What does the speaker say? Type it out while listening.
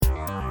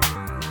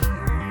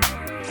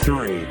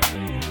3,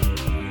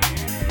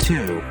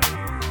 2,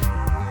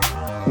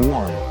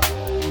 1,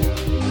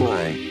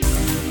 play.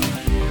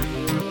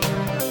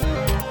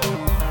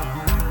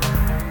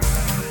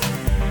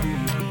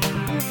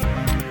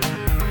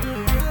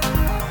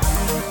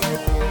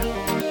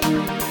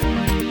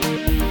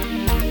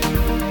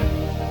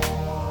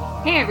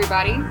 Hey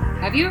everybody,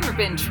 have you ever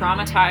been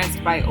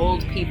traumatized by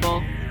old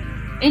people?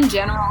 In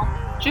general,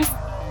 just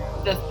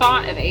the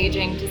thought of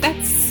aging, does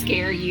that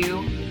scare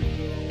you?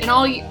 And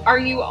are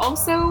you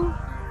also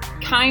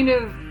kind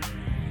of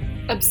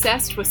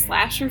obsessed with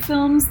slasher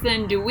films?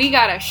 Then do we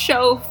got a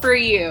show for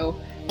you.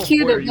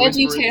 Cue the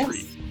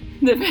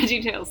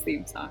VeggieTales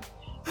theme song.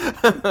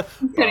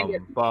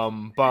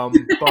 Bum, bum,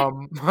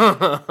 bum,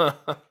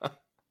 bum.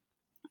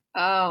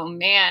 Oh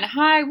man.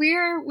 Hi,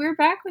 we're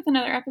back with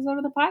another episode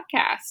of the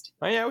podcast.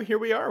 Oh yeah, here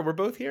we are. We're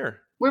both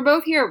here. We're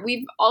both here.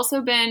 We've also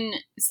been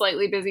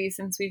slightly busy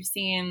since we've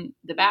seen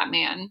the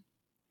Batman.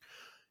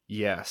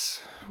 Yes.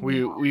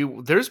 We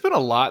there's been a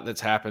lot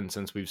that's happened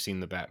since we've seen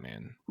the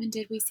Batman. When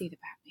did we see the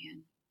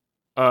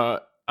Batman?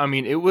 I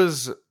mean, it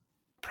was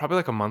probably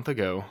like a month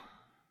ago.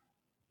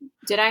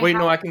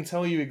 No, I can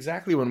tell you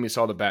exactly when we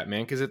saw the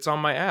Batman because it's on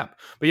my app.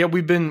 But yeah,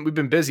 we've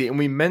been busy, and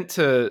we meant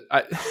to.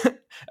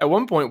 At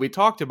one point, we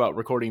talked about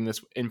recording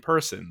this in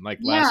person, like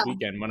last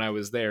weekend when I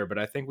was there. But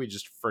I think we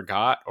just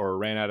forgot or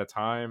ran out of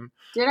time.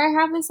 Did I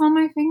have this on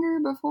my finger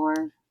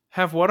before?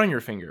 Have what on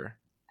your finger?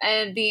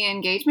 The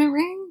engagement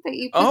ring that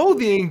you.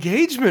 The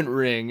engagement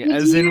ring,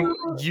 as in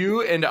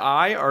you and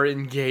I are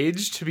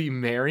engaged to be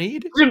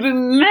married. To be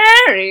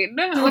married.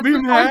 To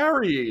be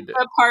married.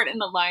 The part in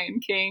The Lion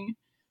King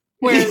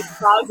where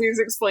Bazu's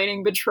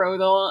explaining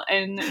betrothal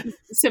and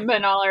Simba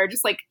and all are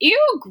just like,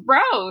 ew,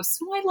 gross.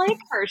 Oh, I like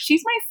her.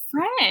 She's my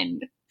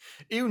friend.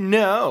 Ew,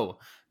 no.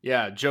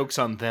 Yeah, joke's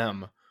on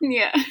them.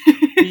 Yeah.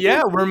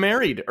 Yeah, we're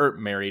married.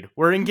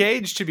 We're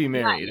engaged to be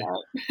married.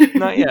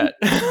 Not yet.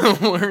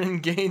 We're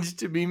engaged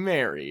to be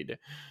married.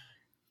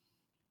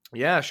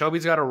 Yeah,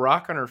 Shelby's got a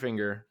rock on her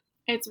finger.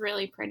 It's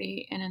really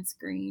pretty and it's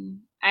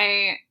green.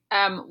 I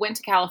went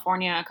to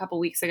California a couple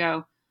weeks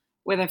ago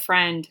with a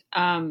friend.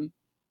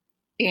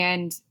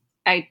 And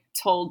I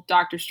told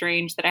Dr.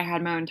 Strange that I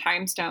had my own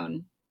time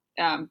stone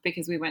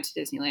because we went to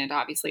Disneyland,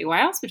 obviously.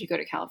 Why else would you go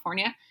to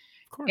California?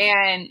 Of course.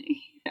 And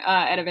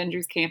at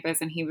Avengers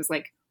Campus, and he was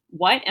like,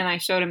 what? And I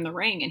showed him the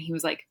ring, and he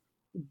was like,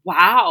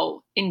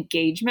 wow,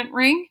 engagement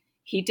ring?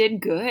 He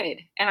did good.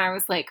 And I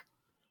was like,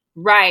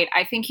 right,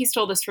 I think he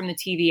stole this from the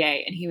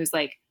TVA. And he was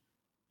like,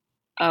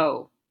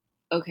 oh,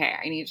 okay,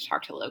 I need to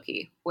talk to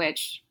Loki,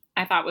 which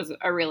I thought was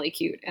a really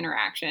cute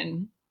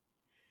interaction.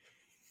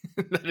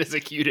 That is a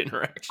cute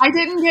interaction. I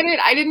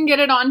didn't get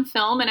it on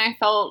film, and I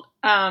felt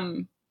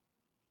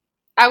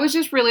I was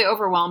just really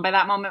overwhelmed by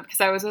that moment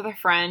because I was with a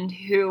friend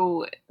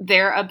who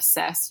they're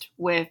obsessed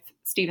with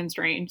Stephen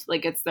Strange.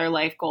 Like, it's their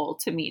life goal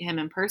to meet him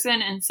in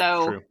person. And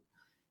so True.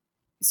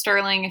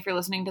 Sterling, if you're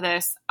listening to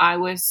this, I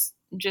was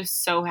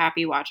just so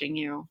happy watching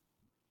you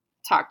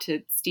talk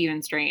to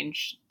Stephen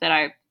Strange that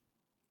I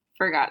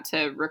forgot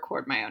to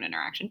record my own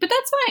interaction, but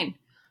that's fine.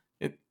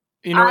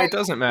 It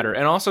doesn't matter.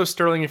 And also,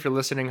 Sterling, if you're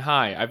listening,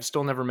 hi. I've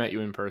still never met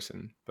you in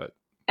person, but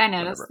I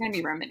know that's going to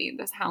be remedied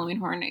this Halloween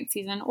Horror Nights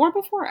season, or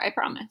before, I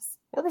promise.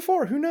 Or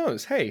before, who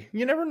knows? Hey,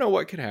 you never know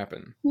what could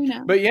happen. Who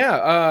knows? But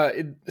yeah,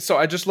 so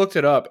I just looked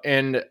it up,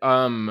 and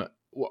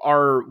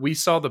we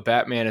saw the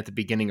Batman at the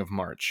beginning of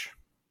March.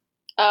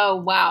 Oh,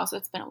 wow. So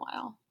it's been a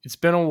while. It's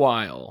been a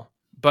while.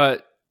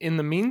 But in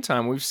the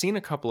meantime, we've seen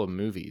a couple of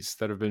movies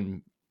that have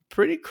been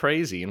pretty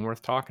crazy and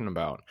worth talking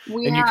about.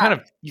 You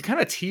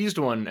kind of teased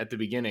one at the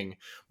beginning,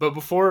 but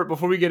before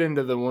we get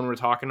into the one we're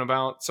talking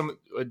about, some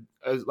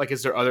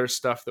is there other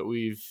stuff that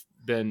we've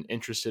been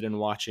interested in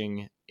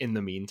watching in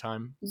the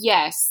meantime?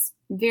 Yes,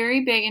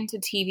 very big into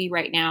TV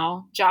right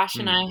now. Josh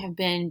and I have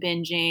been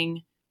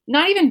binging.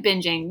 Not even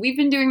binging. We've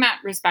been doing that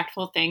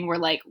respectful thing where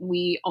like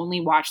we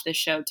only watch this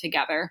show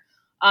together.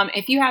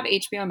 If you have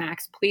HBO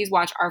Max, please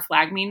watch Our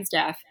Flag Means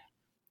Death.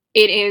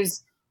 It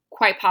is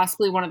quite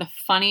possibly one of the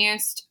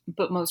funniest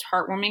but most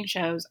heartwarming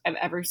shows I've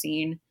ever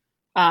seen.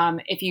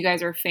 If you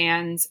guys are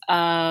fans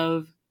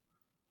of,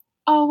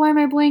 why am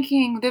I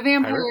blanking? The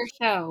Vampire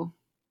Show.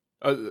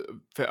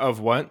 Of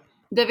what?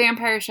 The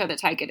Vampire Show that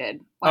Taika did.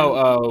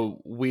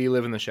 We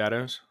Live in the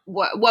Shadows?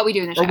 What We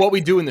Do in the Shadows. Or What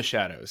We Do in the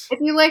Shadows. If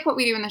you like What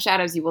We Do in the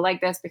Shadows, you will like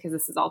this because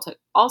this is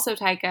also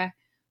Taika.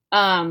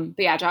 But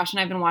yeah, Josh and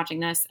I have been watching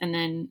this. And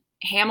then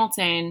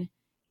Hamilton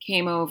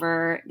came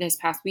over this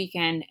past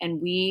weekend and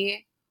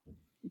we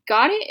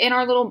got it in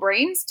our little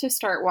brains to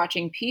start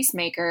watching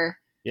Peacemaker.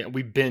 Yeah,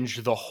 we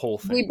binged the whole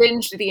thing. We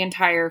binged the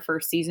entire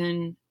first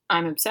season.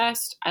 I'm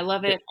obsessed. I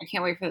love it. I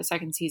can't wait for the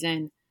second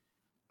season.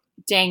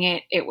 Dang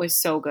it, it was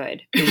so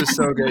good. It was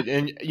so good.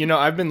 And,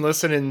 I've been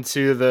listening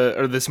to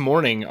this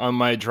morning on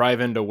my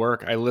drive into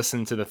work, I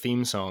listened to the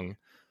theme song.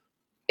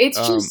 It's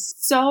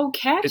just so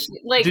catchy.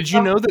 Did you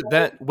know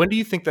when do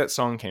you think that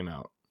song came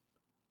out?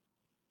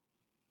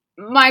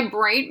 My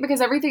brain,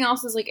 because everything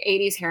else is like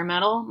 80s hair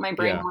metal, my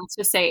brain wants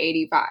to say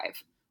 85.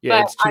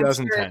 Yeah, but it's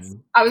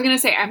 2010. I was going to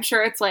say, I'm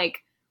sure it's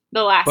like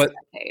the last but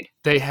decade.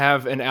 They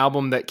have an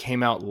album that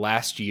came out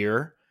last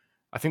year.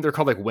 I think they're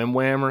called like Wim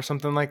Wham or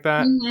something like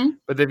that. Mm-hmm.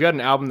 But they've got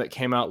an album that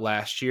came out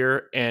last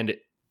year, and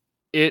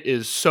it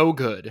is so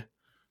good.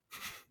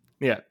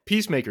 Yeah,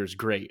 Peacemaker's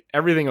great.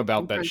 Everything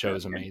about that show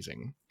is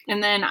amazing.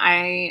 And then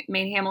I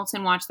made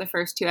Hamilton watch the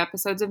first 2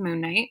 episodes of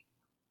Moon Knight.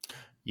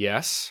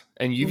 Yes.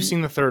 And you've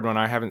seen the third one.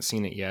 I haven't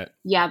seen it yet.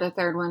 Yeah, the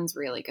third one's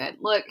really good.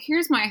 Look,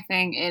 here's my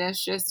thing. It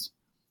is just,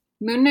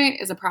 Moon Knight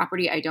is a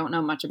property I don't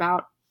know much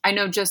about. I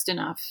know just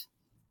enough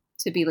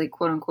to be like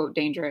quote unquote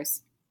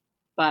dangerous,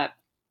 but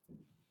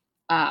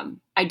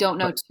I don't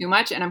know too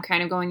much, and I'm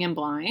kind of going in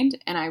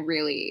blind, and I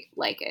really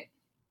like it.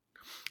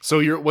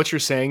 So what you're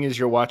saying is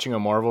you're watching a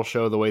Marvel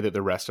show the way that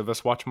the rest of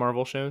us watch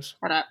Marvel shows?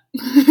 Shut up.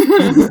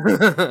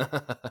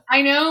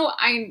 I know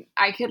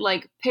I could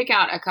like pick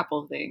out a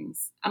couple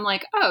things. I'm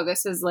like, oh,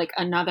 this is like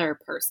another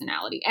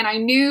personality. And I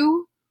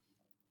knew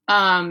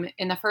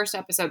in the first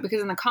episode,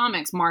 because in the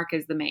comics, Mark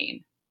is the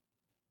main.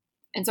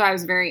 And so I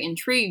was very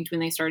intrigued when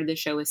they started the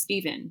show with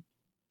Steven.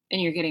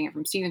 And you're getting it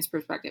from Steven's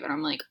perspective. And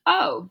I'm like,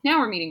 oh, now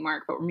we're meeting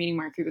Mark, but we're meeting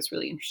Mark through this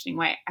really interesting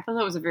way. I thought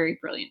that was a very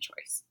brilliant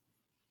choice.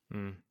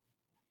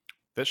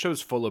 That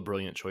show's full of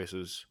brilliant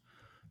choices.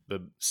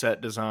 The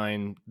set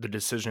design, the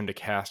decision to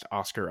cast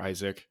Oscar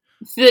Isaac.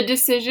 The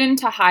decision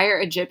to hire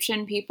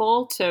Egyptian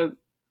people to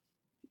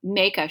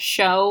make a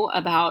show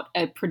about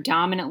a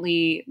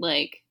predominantly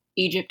like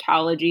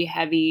Egyptology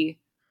heavy,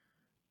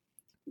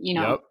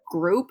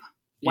 group.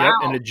 Wow.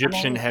 Yep, an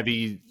Egyptian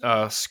heavy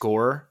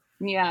score.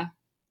 Yeah.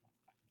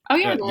 Oh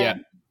yeah. Yeah.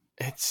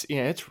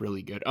 It's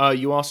really good.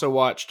 You also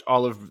watched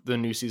all of the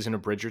new season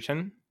of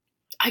Bridgerton?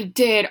 I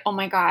did. Oh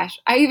my gosh.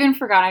 I even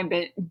forgot I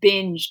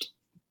binged,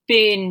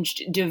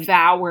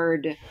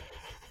 devoured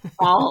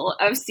all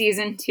of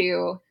season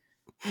 2.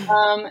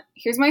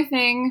 Here's my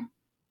thing.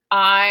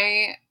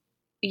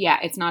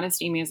 It's not as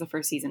steamy as the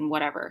first season,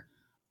 whatever.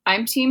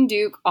 I'm Team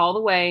Duke all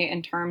the way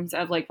in terms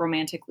of like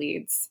romantic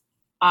leads.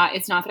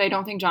 It's not that I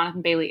don't think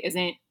Jonathan Bailey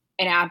isn't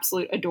an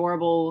absolute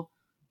adorable,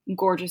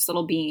 gorgeous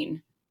little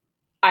bean.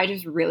 I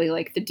just really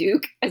like the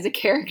Duke as a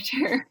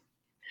character.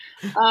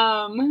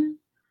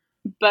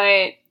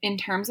 But in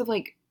terms of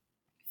like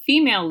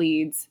female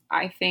leads,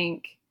 I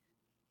think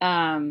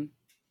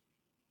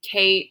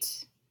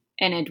Kate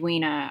and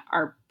Edwina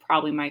are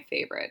probably my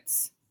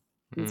favorites.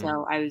 And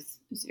so I was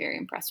very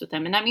impressed with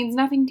them. And that means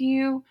nothing to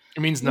you? It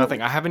means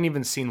nothing. I haven't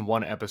even seen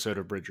one episode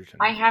of Bridgerton.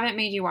 I haven't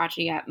made you watch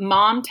it yet.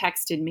 Mom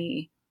texted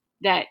me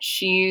that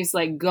she's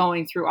like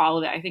going through all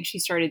of it. I think she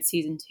started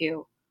season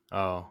 2.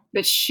 Oh.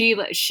 But she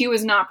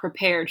was not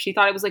prepared. She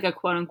thought it was like a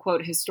quote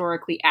unquote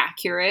historically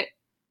accurate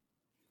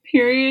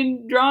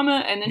period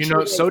drama, and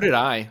then so did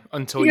I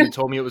until you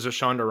told me it was a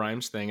Shonda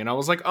Rhimes thing, and I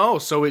was like, oh,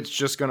 so it's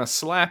just gonna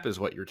slap is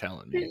what you're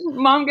telling me.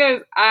 Mom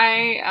goes,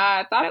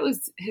 I thought it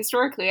was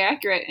historically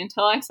accurate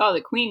until I saw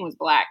the Queen was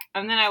black,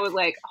 and then I was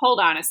like, hold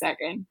on a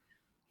second,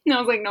 and I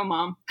was like, no,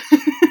 Mom.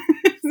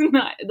 It's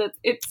not.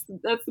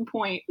 That's the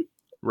point.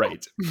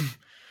 Right.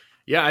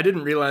 Yeah, I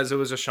didn't realize it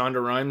was a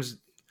Shonda Rhimes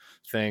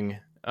thing,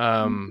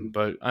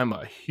 but I'm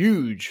a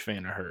huge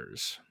fan of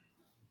hers.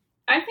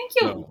 I think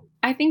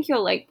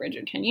you'll like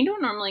Bridgerton. You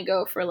don't normally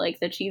go for like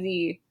the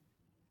cheesy,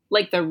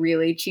 like the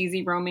really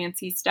cheesy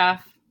romancy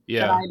stuff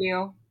that I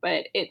do,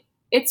 but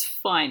it's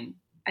fun.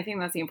 I think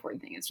that's the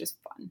important thing. It's just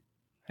fun.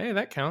 Hey,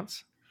 that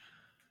counts.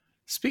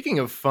 Speaking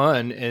of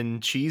fun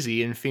and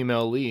cheesy and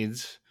female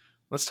leads,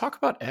 let's talk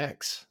about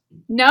X.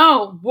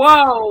 No,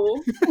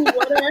 whoa!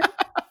 What an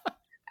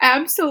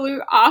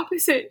absolute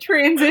opposite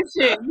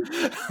transition.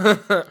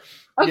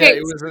 Okay,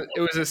 it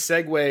was a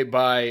segue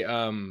by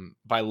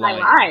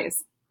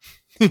lies.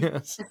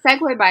 Yes. A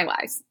segue by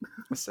lies.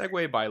 A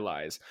segue by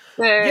lies.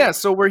 Yeah,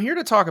 so we're here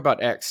to talk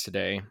about X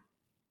today.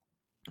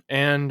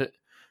 And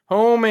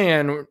oh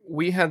man,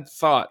 we had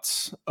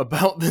thoughts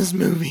about this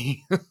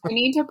movie. I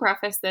need to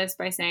preface this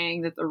by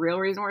saying that the real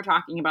reason we're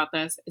talking about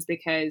this is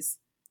because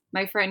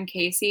my friend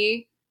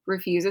Casey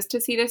refuses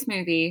to see this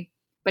movie,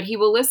 but he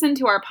will listen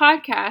to our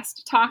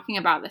podcast talking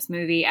about this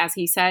movie, as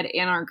he said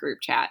in our group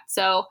chat.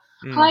 So,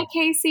 hi,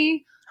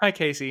 Casey. Hi,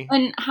 Casey.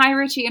 And hi,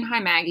 Richie, and hi,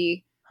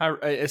 Maggie. Hi,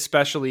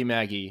 especially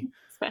Maggie.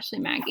 Especially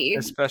Maggie.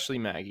 Especially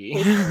Maggie.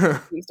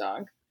 Casey's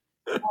dog.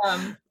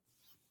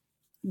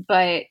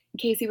 But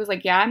Casey was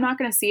like, yeah, I'm not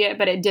going to see it,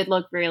 but it did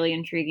look really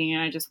intriguing,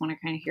 and I just want to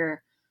kind of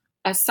hear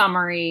a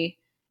summary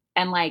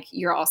and like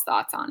your all's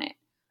thoughts on it.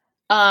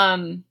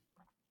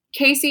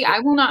 Casey, I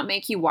will not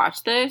make you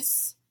watch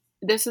this.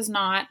 This is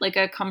not like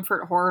a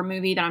comfort horror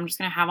movie that I'm just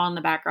going to have on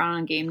the background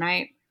on game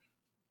night,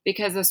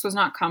 because this was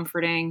not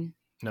comforting.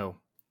 No.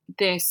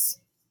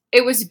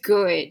 It was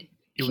good.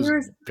 It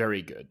was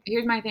very good.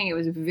 Here's my thing. It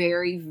was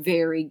very,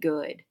 very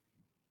good.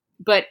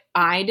 But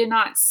I did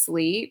not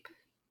sleep.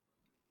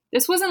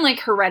 This wasn't like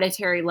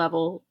Hereditary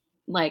level.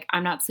 Like,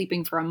 I'm not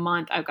sleeping for a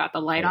month. I've got the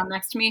light on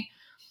next to me.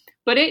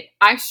 But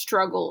I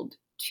struggled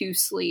to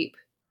sleep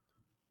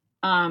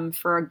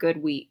for a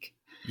good week.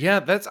 Yeah,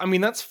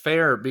 that's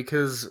fair,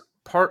 because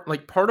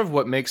part of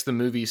what makes the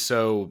movie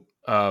so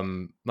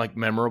like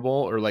memorable,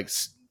 or like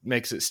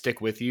makes it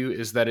stick with you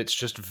is that it's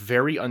just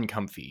very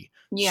uncomfy.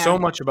 Yeah. So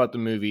much about the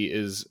movie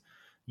is,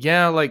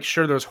 yeah, like,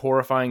 sure, there's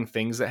horrifying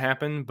things that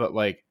happen, but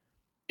like,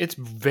 it's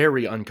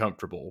very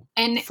uncomfortable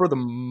And for the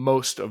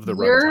most of the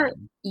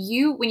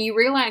runtime. When you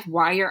realize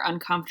why you're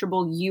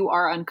uncomfortable, you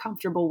are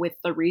uncomfortable with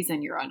the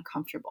reason you're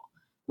uncomfortable.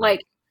 Right.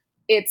 Like,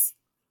 it's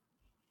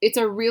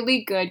a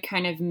really good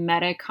kind of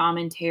meta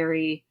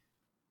commentary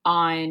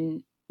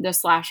on the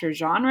slasher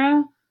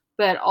genre,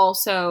 but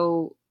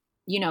also,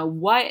 you know,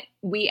 what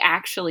we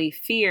actually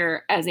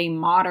fear as a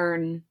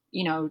modern,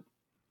 you know,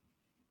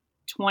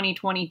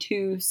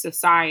 2022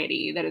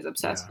 society that is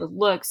obsessed with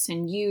looks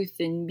and youth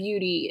and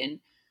beauty. And,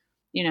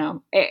 you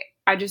know,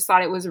 I just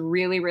thought it was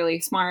really,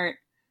 really smart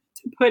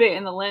to put it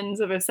in the lens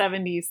of a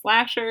 70s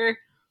slasher.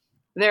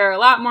 There are a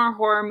lot more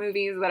horror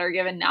movies that are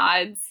given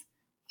nods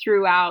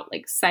throughout,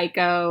 like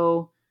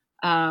Psycho.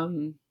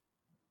 Oh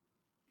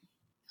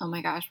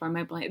my gosh, why am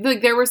I blanking?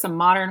 Like, there were some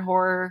modern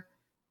horror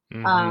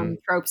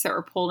tropes that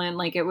were pulled in.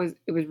 Like, it was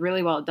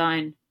really well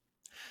done.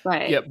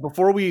 But yeah,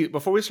 before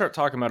we start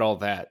talking about all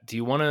that, do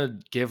you want to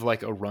give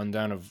like a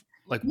rundown of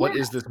like what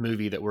is this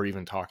movie that we're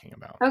even talking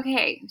about?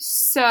 Okay,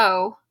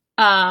 so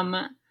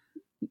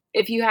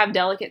if you have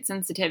delicate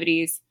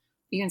sensitivities,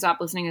 you can stop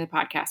listening to the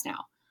podcast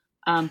now.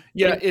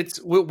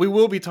 We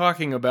will be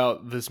talking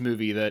about this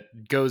movie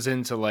that goes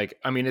into like,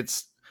 I mean,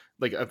 it's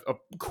like a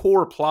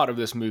core plot of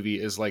this movie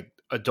is like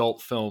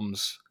adult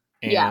films,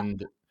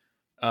 and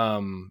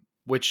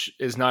which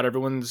is not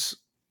everyone's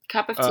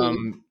cup of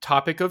tea.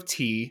 Topic of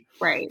tea,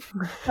 right?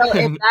 So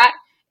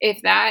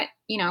if that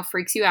you know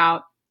freaks you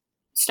out,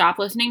 stop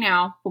listening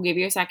now. We'll give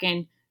you a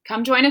second.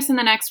 Come join us in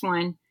the next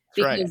one,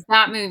 because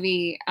that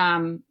movie,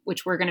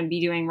 which we're going to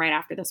be doing right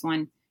after this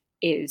one,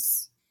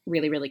 is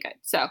really, really good.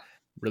 So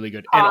really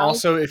good. And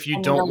also, if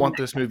you don't want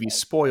this movie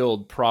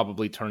spoiled,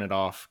 probably turn it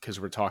off, because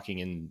we're talking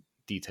in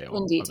detail.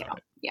 About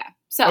it. Yeah.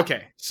 So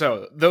okay,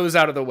 so those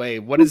out of the way,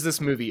 what is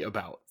this movie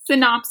about?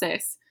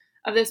 Synopsis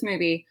of this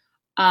movie.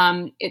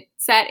 It's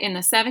set in the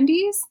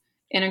 70s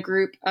in a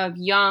group of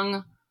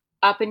young,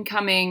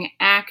 up-and-coming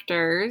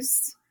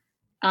actors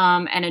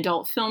and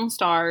adult film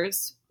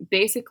stars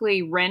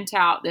basically rent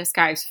out this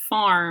guy's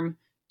farm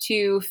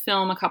to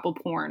film a couple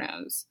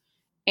pornos.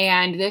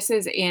 And this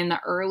is in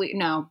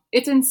the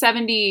it's in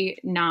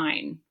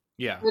 79.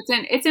 Yeah.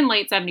 It's in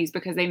late 70s,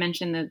 because they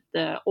mentioned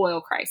the oil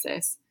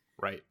crisis.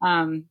 Right.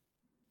 And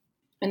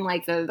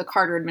like the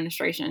Carter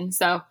administration.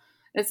 So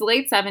it's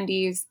late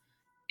 70s,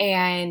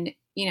 and,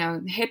 you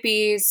know,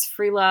 hippies,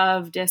 free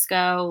love,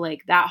 disco,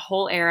 like that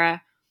whole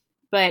era.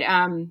 But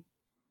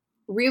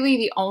really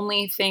the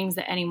only things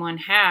that anyone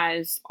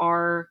has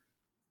are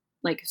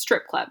like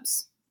strip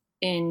clubs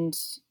and,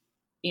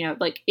 you know,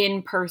 like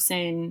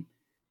in-person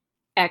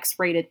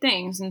X-rated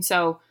things. And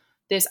so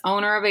this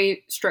owner of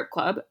a strip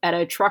club at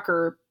a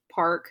trucker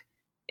park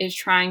is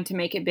trying to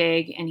make it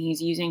big, and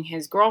he's using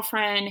his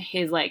girlfriend,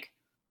 his like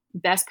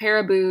best pair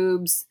of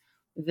boobs,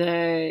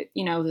 the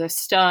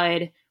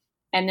stud,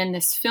 and then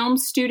this film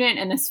student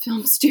and this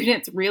film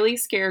student's really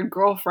scared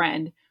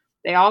girlfriend.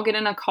 They all get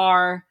in a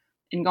car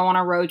and go on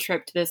a road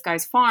trip to this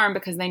guy's farm,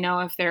 because they know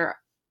if they're,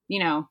 you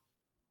know,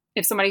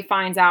 if somebody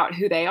finds out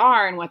who they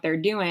are and what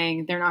they're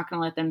doing, they're not going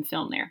to let them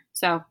film there.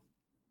 So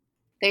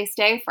they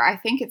stay for, I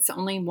think it's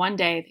only one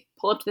day. They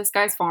pull up to this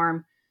guy's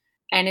farm,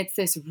 and it's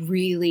this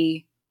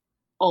really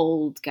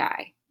old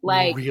guy.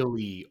 Like,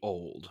 really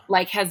old.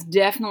 Like, has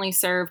definitely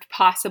served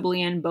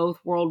possibly in both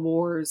world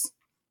wars.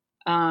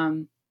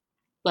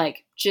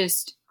 Like,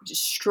 just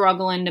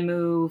struggling to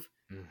move.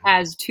 Mm-hmm.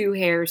 Has 2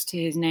 hairs to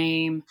his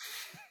name.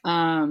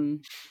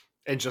 And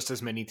just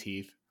as many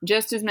teeth.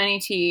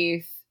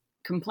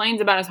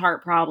 Complains about his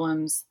heart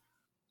problems.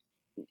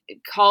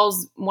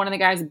 Calls one of the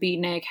guys a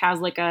beatnik. Has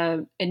like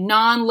a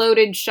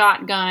non-loaded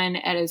shotgun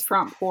at his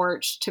front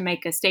porch to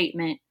make a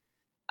statement.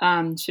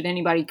 Should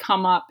anybody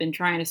come up and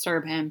try and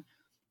disturb him.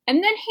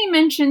 And then he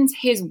mentions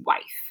his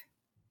wife.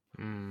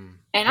 And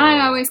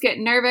I always get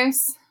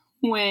nervous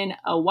when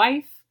a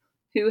wife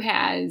who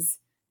has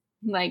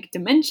like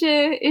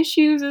dementia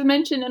issues is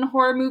mentioned in a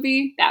horror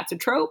movie. That's a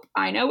trope.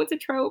 I know it's a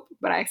trope,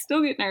 but I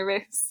still get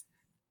nervous.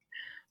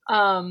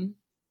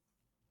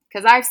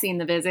 Because I've seen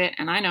The Visit,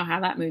 and I know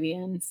how that movie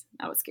ends.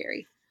 That was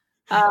scary.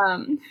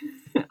 So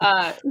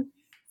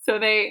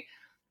they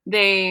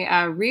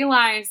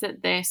realize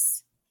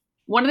that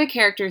one of the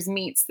characters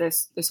meets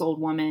this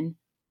old woman,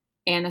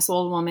 and this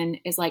old woman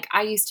is like,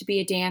 I used to be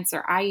a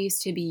dancer. I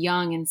used to be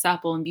young and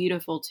supple and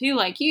beautiful too,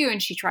 like you.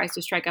 And she tries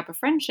to strike up a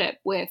friendship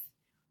with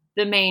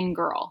the main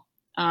girl,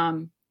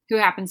 who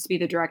happens to be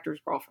the director's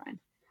girlfriend.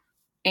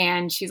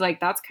 And she's like,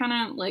 that's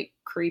kind of like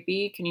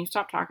creepy. Can you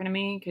stop talking to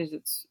me? Because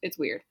it's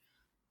weird.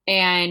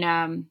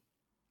 And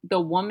the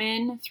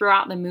woman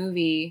throughout the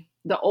movie,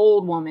 the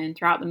old woman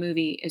throughout the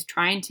movie, is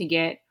trying to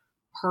get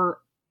her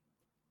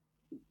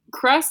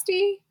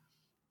crusty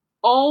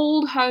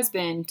old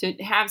husband to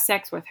have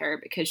sex with her,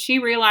 because she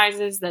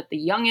realizes that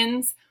the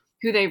youngins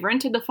who they've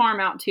rented the farm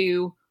out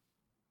to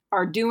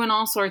are doing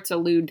all sorts of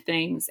lewd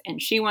things,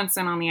 and she wants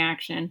in on the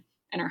action.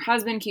 And her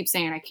husband keeps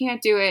saying, I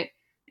can't do it.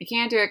 I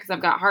can't do it because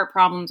I've got heart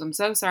problems. I'm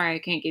so sorry. I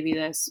can't give you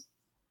this.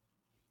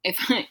 If,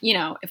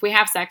 if we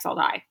have sex, I'll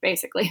die,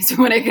 basically. So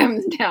when it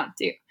comes down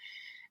to,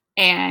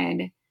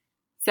 and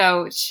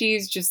so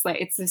she's just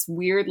like, it's this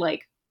weird,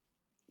 like,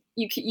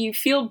 you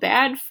feel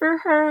bad for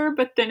her,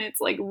 but then it's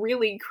like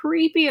really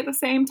creepy at the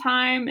same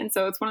time. And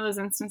so it's one of those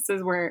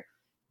instances where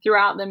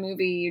throughout the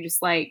movie, you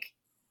just like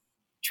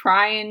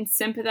try and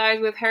sympathize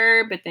with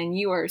her, but then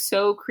you are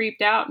so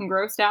creeped out and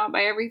grossed out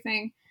by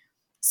everything.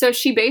 So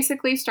she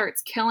basically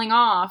starts killing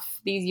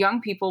off these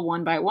young people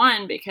one by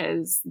one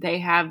because they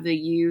have the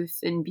youth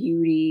and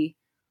beauty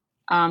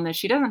that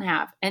she doesn't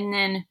have. And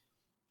then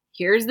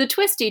here's the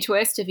twisty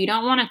twist. If you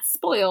don't want it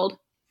spoiled,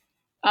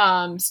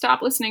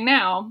 stop listening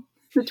now.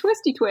 The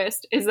twisty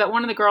twist is that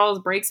one of the girls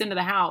breaks into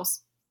the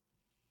house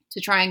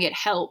to try and get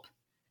help.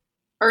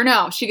 Or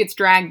no, she gets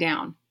dragged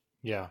down.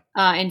 Yeah.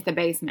 Into the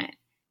basement.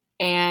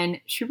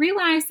 And she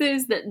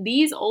realizes that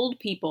these old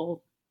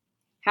people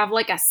have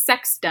like a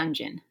sex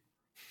dungeon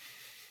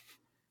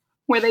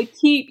where they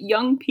keep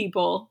young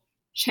people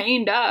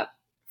chained up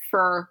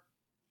for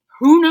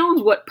who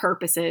knows what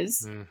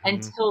purposes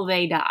until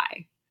they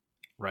die.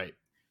 Right.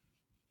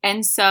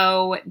 And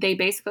so they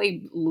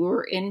basically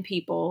lure in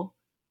people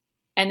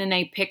and then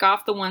they pick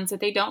off the ones that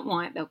they don't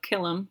want. They'll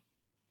kill them.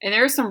 And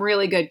there are some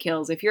really good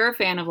kills. If you're a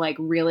fan of like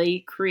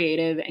really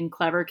creative and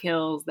clever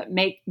kills that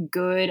make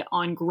good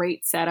on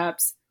great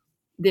setups,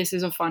 this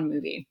is a fun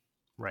movie.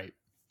 Right.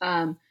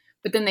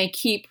 But then they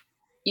keep,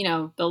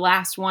 the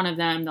last one of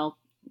them, they'll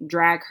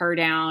drag her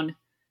down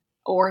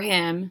or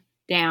him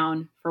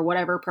down for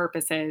whatever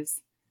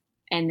purposes.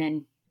 And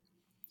then,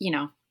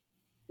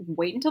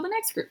 wait until the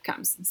next group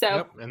comes. So,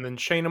 yep. And then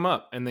chain them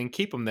up and then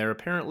keep them there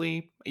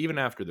apparently even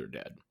after they're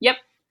dead. Yep.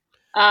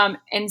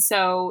 And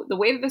so the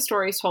way that the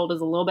story is told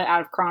is a little bit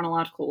out of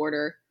chronological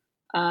order.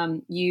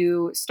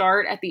 You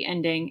start at the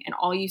ending and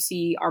all you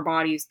see are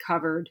bodies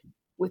covered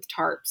with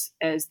tarps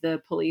as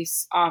the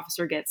police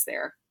officer gets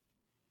there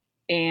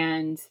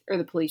or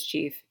the police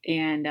chief.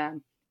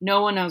 And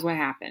no one knows what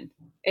happened.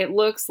 It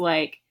looks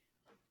like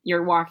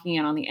you're walking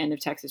in on the end of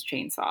Texas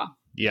Chainsaw.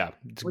 Yeah,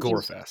 it's a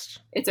gore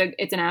fest. It's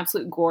an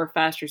absolute gore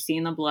fest. You're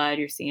seeing the blood.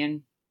 You're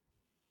seeing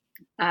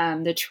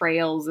the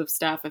trails of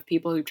stuff of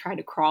people who tried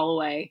to crawl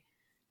away.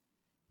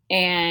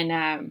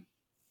 And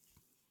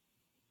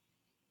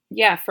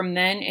from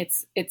then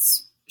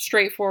it's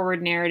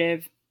straightforward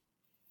narrative.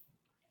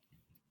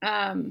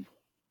 But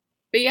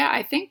yeah,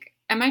 I think,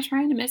 am I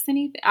trying to miss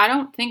anything? I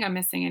don't think I'm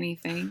missing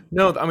anything.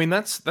 No, I mean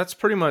that's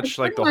pretty much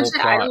like the whole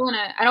plot. I don't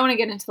want to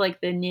get into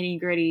like the nitty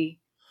gritty.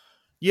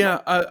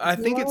 Yeah, I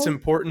think it's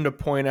important to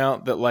point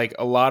out that like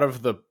a lot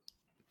of the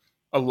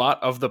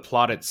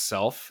plot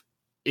itself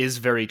is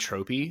very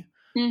tropey.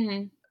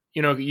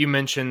 Mm-hmm. You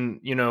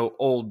mentioned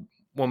old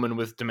woman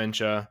with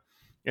dementia,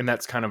 and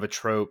that's kind of a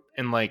trope.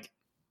 And like,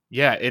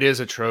 yeah, it is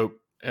a trope,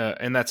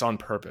 and that's on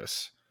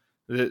purpose.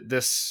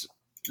 This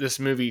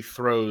movie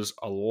throws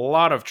a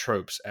lot of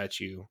tropes at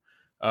you,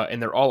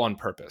 and they're all on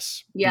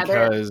purpose. Yeah,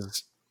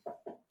 because,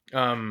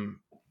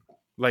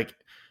 like,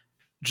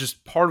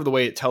 just part of the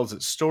way it tells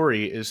its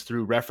story is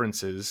through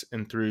references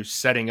and through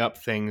setting up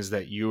things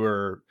that you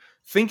are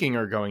thinking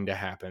are going to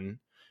happen,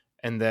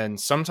 and then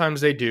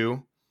sometimes they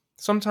do,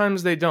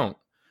 sometimes they don't.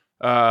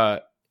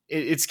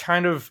 It's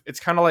kind of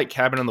like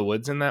Cabin in the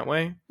Woods in that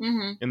way,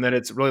 in that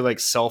it's really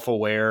like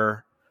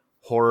self-aware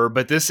horror.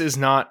 But this is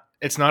not.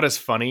 It's not as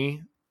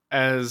funny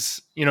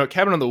as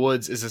Cabin in the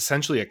Woods is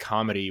essentially a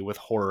comedy with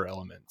horror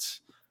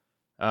elements.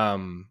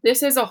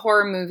 This is a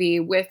horror movie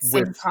with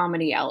some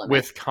comedy elements.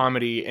 With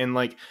comedy and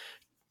like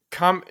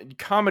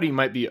comedy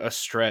might be a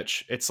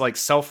stretch. It's like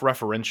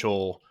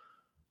self-referential.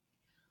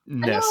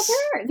 There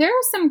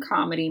are some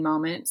comedy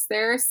moments.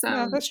 There are some.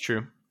 Yeah, that's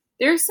true.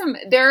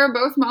 There are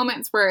both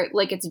moments where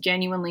like it's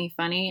genuinely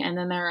funny, and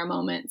then there are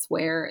moments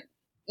where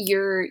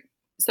you're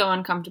so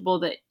uncomfortable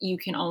that you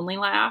can only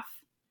laugh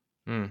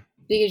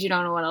because you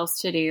don't know what else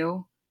to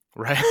do.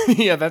 Right.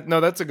 Yeah,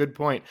 that's a good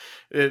point.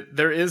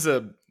 There is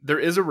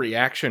a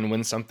reaction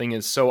when something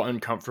is so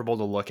uncomfortable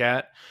to look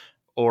at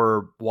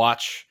or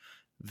watch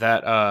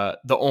that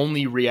the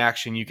only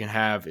reaction you can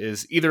have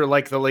is either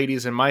like the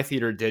ladies in my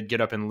theater did, get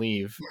up and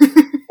leave,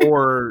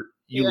 or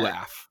you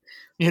laugh.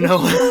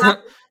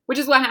 Which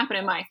is what happened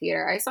in my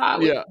theater. I saw it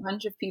with a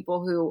bunch of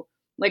people who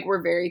like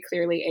were very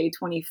clearly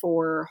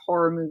A24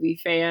 horror movie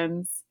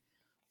fans.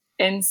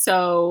 And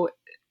so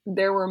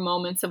there were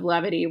moments of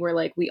levity where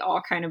like we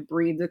all kind of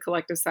breathed a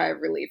collective sigh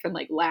of relief and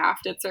like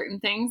laughed at certain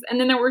things. And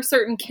then there were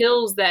certain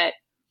kills that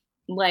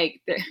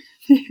like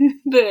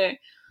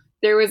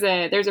there's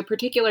a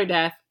particular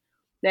death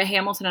that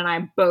Hamilton and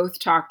I both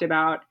talked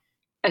about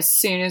as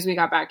soon as we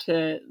got back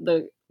to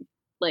the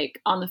like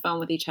on the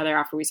phone with each other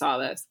after we saw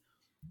this.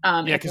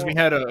 Because we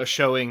had a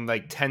showing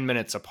like 10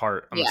 minutes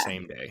apart on the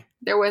same day.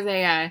 There was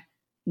a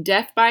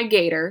death by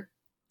gator.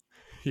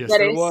 Yes,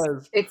 there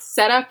was. It's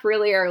set up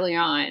really early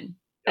on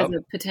as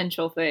a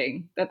potential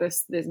thing that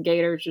this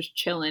gator's just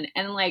chilling.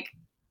 And like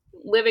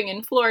living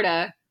in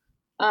Florida,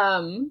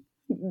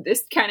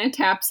 this kind of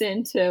taps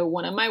into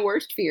one of my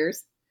worst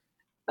fears.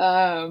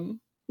 And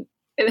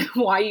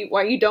why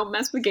you don't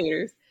mess with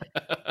gators.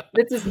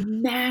 It's this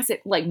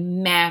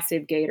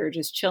massive gator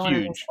just chilling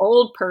in this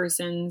old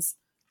person's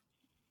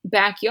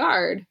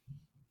backyard.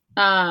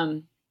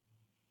 And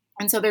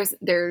so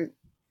there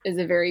is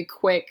a very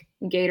quick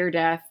gator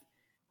death.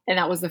 And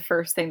that was the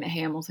first thing that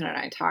Hamilton and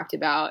I talked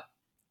about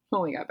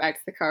when we got back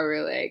to the car. We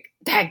were like,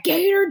 that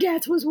gator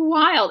death was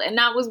wild. And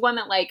that was one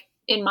that, like,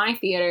 in my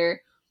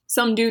theater,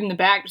 some dude in the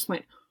back just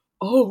went,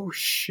 oh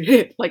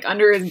shit, like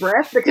under his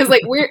breath, because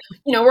like we're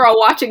all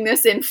watching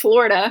this in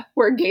Florida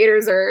where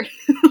gators are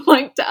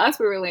like, to us,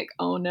 we were like,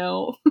 oh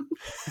no.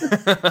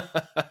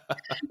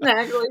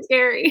 That's really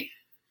scary.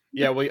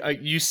 Yeah, well,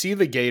 you see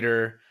the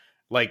gator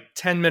like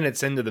 10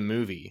 minutes into the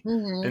movie.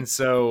 Mm-hmm. And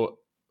so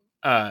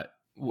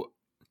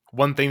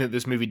one thing that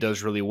this movie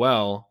does really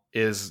well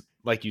is,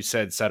 like you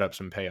said, setups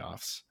and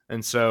payoffs.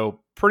 And so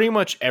pretty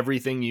much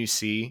everything you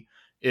see,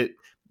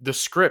 the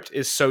script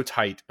is so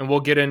tight, and we'll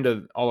get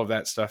into all of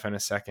that stuff in a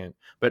second,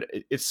 but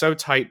it's so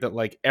tight that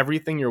like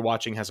everything you're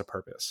watching has a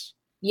purpose.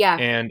 Yeah.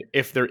 And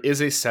if there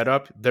is a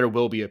setup, there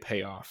will be a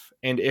payoff.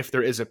 And if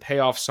there is a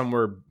payoff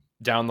somewhere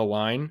down the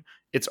line,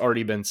 it's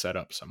already been set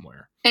up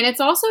somewhere. And it's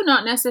also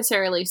not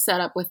necessarily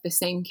set up with the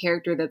same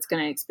character that's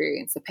going to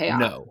experience the payoff.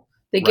 No.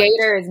 The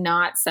gator is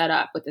not set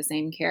up with the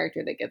same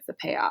character that gets the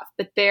payoff.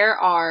 But there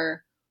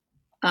are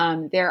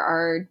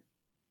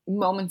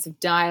moments of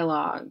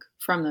dialogue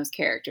from those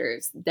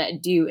characters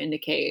that do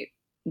indicate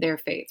their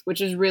fates,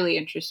 which is really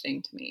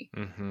interesting to me.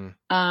 Mm-hmm.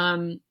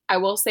 I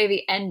will say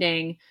the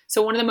ending.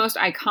 So one of the most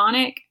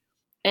iconic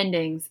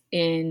endings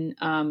in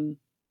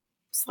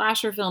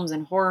slasher films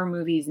and horror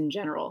movies in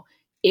general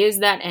is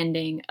that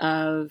ending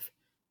of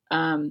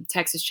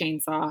Texas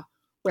Chainsaw,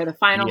 where the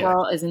final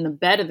girl is in the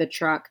bed of the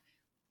truck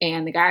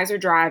and the guys are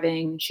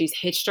driving. She's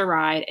hitched a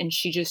ride and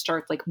she just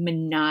starts like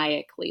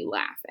maniacally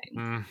laughing.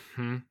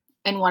 Mm-hmm.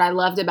 And what I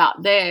loved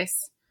about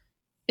this,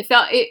 it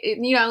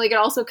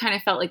also kind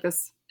of felt like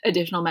this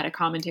additional meta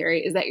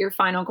commentary, is that your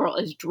final girl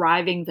is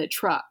driving the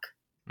truck,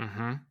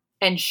 mm-hmm.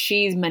 and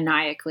she's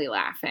maniacally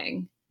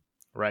laughing.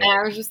 Right. And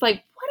I was just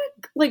like,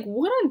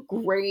 what a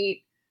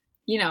great,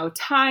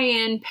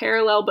 tie-in,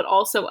 parallel, but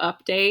also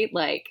update.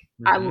 Like,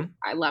 mm-hmm.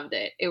 I loved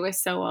it. It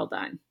was so well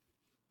done.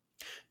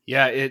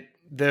 Yeah,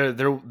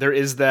 there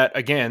is that,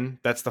 again,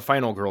 that's the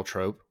final girl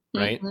trope,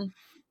 right? Mm-hmm.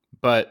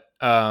 But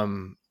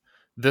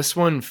this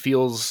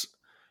feels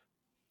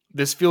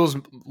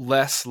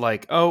less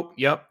like, oh,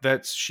 yep,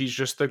 she's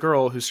just the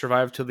girl who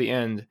survived to the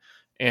end.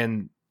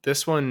 And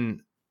this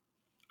one,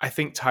 I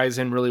think, ties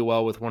in really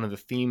well with one of the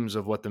themes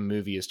of what the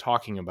movie is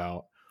talking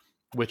about,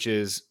 which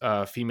is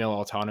female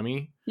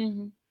autonomy.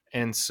 Mm-hmm.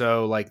 And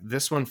so like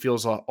this one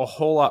feels a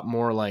whole lot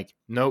more like,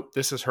 nope,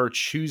 this is her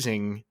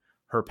choosing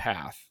her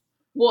path.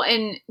 Well,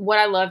 and what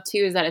I love too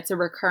is that it's a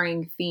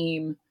recurring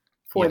theme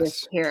for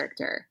this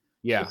character.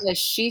 Yeah. Because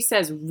she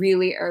says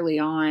really early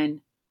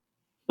on,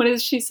 what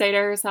does she say to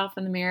herself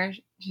in the mirror?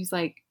 She's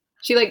like,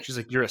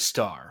 you're a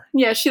star.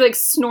 Yeah. She like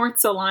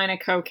snorts a line of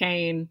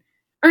cocaine.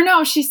 Or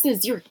no, she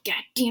says, you're a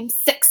goddamn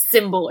sex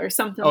symbol or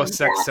something like that. Oh,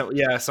 sex symbol.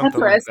 Yeah, something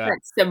like that.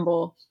 Sex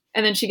symbol.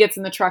 And then she gets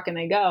in the truck and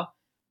they go.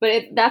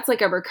 But that's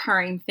like a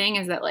recurring thing,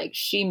 is that like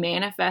she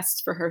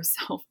manifests for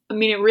herself. I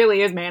mean, it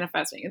really is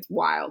manifesting. It's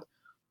wild.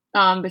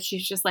 But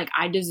she's just like,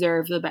 I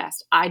deserve the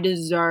best. I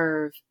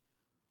deserve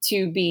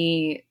to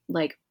be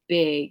like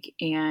big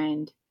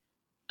and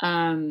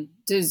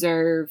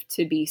deserve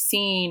to be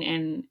seen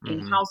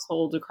in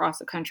households across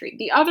the country.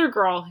 The other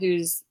girl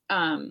who's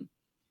the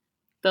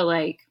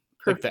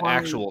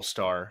actual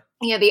star.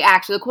 Yeah,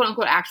 the quote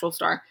unquote actual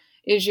star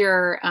is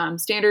your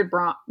standard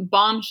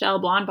blonde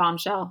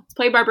bombshell. It's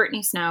played by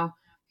Brittany Snow,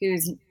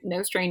 who's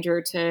no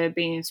stranger to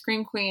being a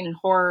scream queen and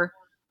horror.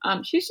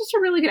 She's just a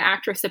really good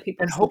actress that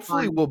people, and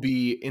hopefully will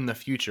be in the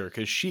future,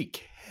 because she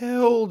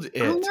killed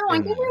it. I know. I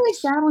get really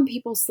sad when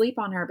people sleep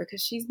on her,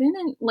 because she's been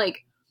in,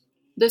 like,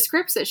 the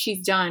scripts that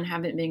she's done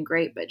haven't been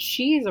great, but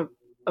she's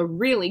a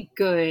really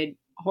good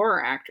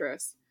horror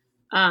actress.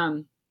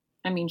 I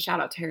mean, shout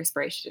out to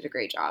Hairspray. She did a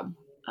great job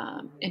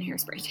in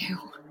Hairspray too.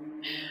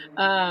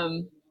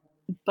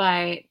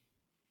 But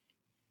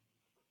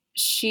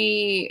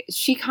she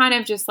kind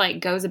of just like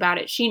goes about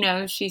it. She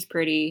knows she's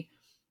pretty.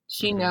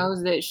 She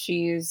knows that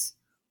she's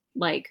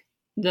like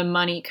the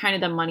money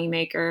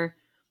maker.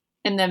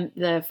 And then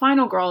the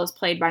final girl is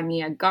played by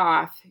Mia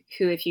Goth,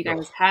 who, if you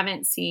guys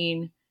haven't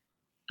seen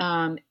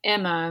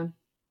Emma,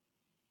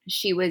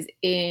 she was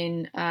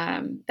in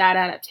that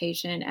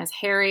adaptation as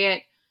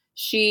Harriet.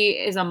 She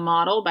is a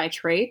model by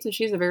trade, so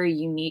she has a very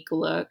unique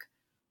look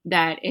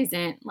that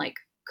isn't like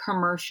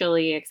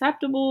commercially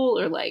acceptable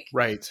or like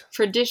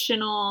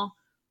traditional.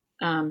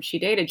 She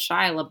dated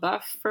Shia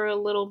LaBeouf for a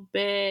little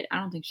bit. I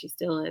don't think she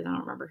still is. I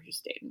don't remember who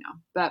she's dating now.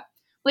 But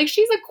like,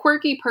 she's a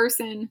quirky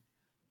person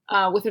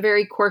with a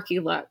very quirky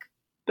look.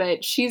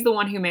 But she's the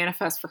one who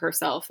manifests for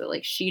herself that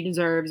like she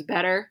deserves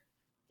better,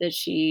 that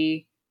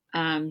she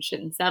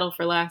shouldn't settle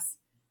for less.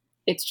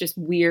 It's just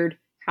weird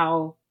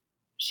how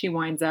she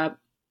winds up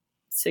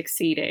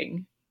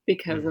succeeding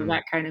because of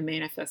that kind of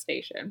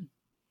manifestation.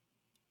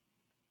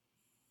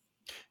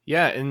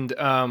 Yeah, and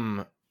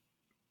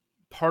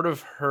part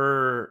of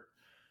her,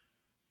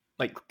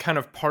 like kind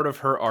of part of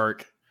her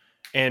arc,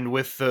 and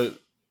with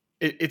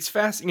it's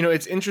fast,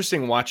 it's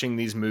interesting watching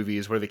these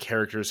movies where the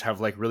characters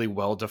have like really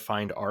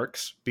well-defined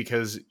arcs,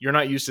 because you're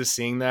not used to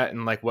seeing that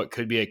in like what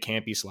could be a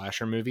campy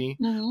slasher movie.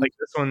 Like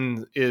this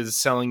one is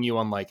selling you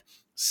on like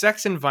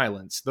sex and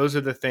violence. Those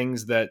are the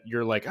things that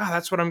you're like,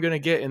 that's what I'm going to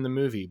get in the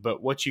movie.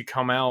 But what you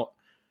come out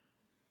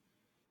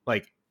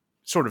like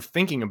sort of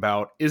thinking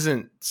about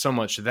isn't so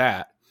much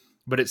that,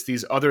 but it's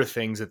these other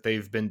things that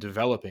they've been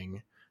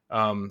developing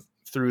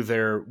through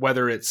their,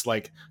 whether it's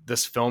like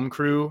this film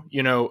crew,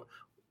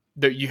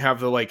 that you have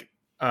the like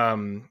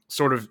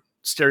sort of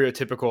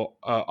stereotypical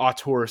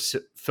auteur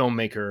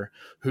filmmaker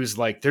who's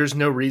like, there's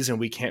no reason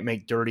we can't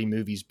make dirty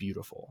movies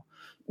beautiful.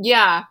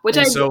 Yeah, which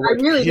I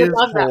really did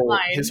love that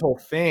line. His whole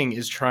thing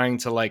is trying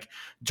to like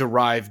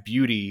derive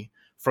beauty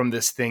from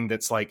this thing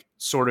that's like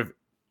sort of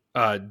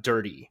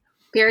dirty.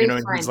 Very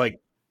and he's like,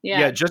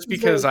 just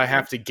because I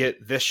have to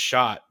get this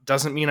shot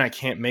doesn't mean I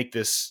can't make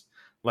this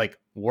like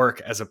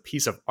work as a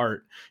piece of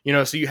art,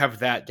 so you have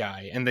that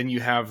guy, and then you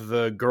have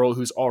the girl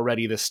who's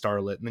already the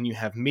starlet, and then you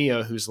have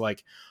Mia who's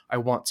like, I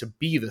want to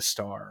be the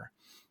star,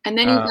 and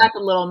then you've got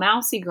the little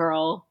mousy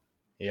girl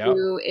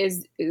who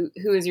is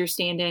your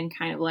stand-in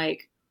kind of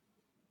like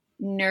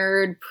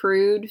nerd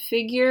prude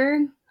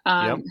figure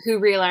who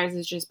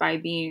realizes just by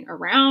being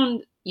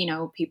around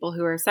people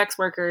who are sex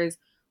workers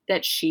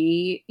that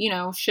she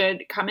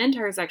should come into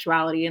her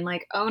sexuality and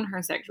like own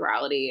her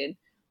sexuality, and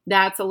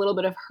that's a little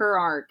bit of her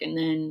arc. And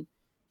then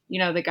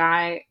the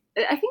guy,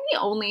 I think the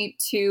only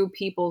two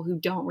people who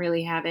don't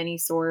really have any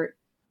sort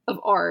of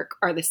arc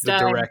are the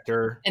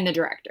director and the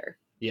director.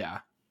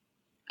 Yeah.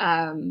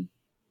 They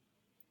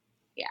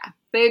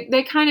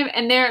kind of,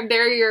 and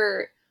they're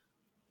your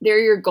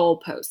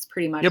goalposts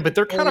pretty much. Yeah, but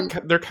they're kind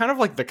of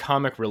like the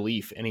comic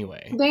relief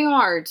anyway. They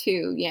are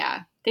too.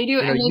 Yeah, they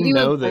do. And they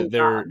do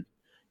that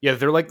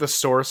they're like the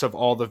source of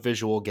all the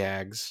visual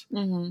gags.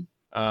 Mm-hmm.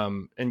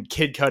 And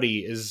Kid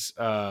Cudi is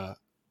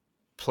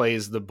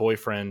plays the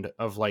boyfriend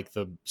of like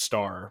the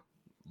star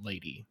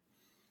lady,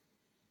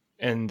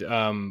 and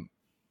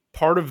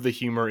part of the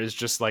humor is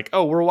just like,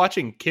 oh, we're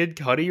watching Kid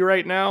Cudi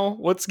right now.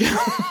 What's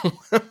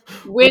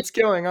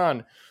going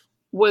on?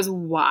 Was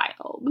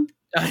wild.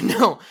 I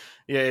know.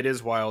 Yeah, it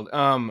is wild.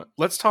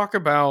 Let's talk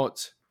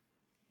about.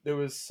 There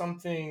was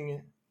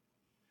something.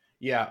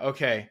 Yeah.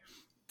 Okay.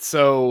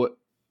 So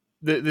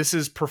this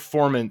is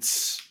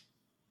performance.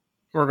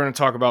 We're going to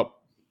talk about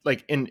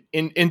like in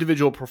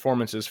individual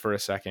performances for a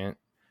second,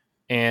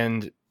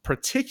 and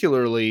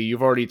particularly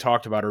you've already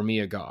talked about her,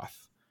 Mia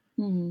Goth,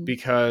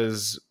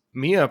 because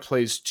Mia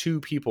plays two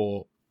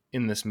people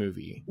in this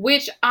movie,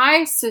 which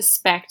I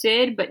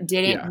suspected but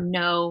didn't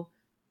know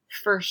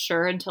for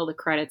sure until the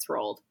credits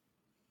rolled.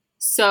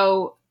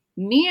 So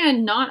Mia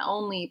not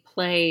only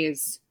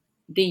plays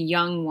the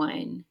young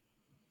one,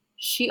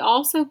 she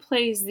also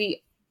plays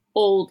the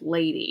old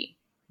lady,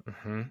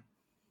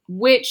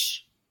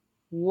 which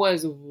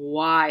was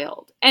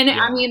wild. And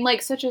I mean,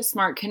 like, such a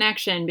smart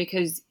connection,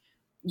 because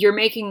you're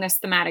making this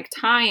thematic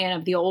tie-in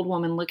of the old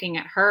woman looking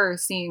at her,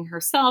 seeing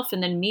herself,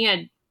 and then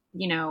Mia,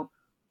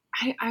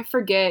 I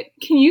forget.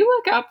 Can you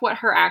look up what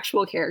her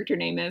actual character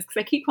name is?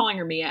 Because I keep calling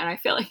her Mia, and I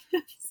feel like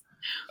this.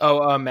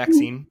 Oh,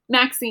 Maxine.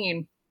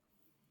 Maxine.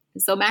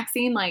 So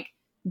Maxine, like,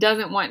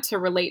 doesn't want to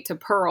relate to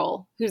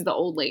Pearl, who's the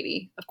old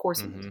lady. Of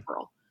course, it's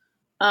Pearl.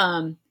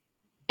 And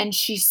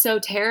she's so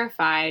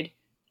terrified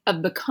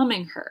of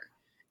becoming her.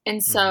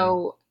 And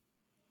so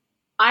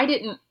I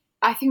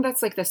think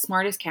that's like the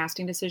smartest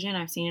casting decision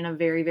I've seen in a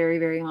very, very,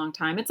 very long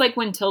time. It's like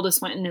when Tilda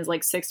Swinton is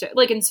like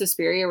like in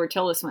Suspiria, where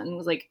Tilda Swinton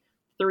was like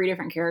 3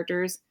 different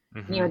characters.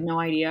 And you had no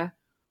idea.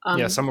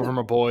 Some of them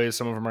are boys,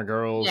 some of them are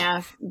girls.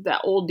 Yeah, that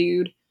old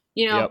dude.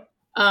 This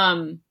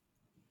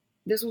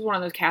was one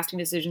of those casting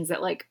decisions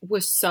that like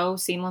was so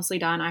seamlessly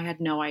done. I had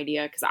no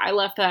idea, because I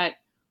left that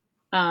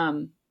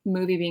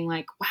movie being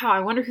like, wow, I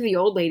wonder who the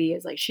old lady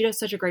is. Like, she does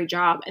such a great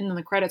job. And then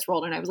the credits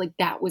rolled and I was like,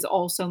 that was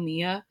also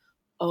Mia.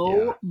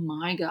 Oh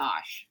my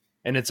gosh.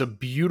 And it's a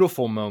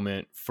beautiful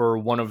moment for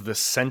one of the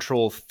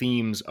central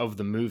themes of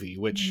the movie,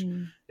 which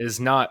is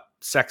not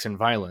sex and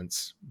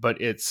violence,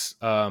 but it's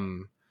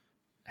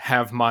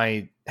has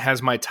my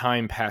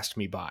time passed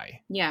me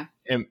by. Yeah.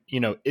 And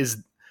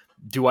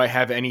do I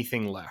have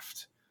anything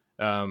left?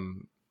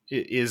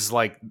 Is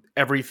like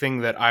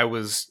everything that I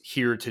was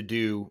here to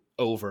do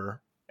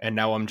over, and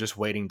now I'm just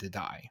waiting to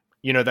die.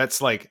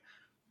 That's like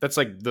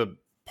the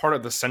part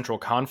of the central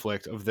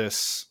conflict of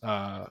this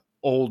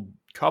old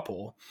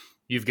couple.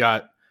 You've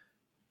got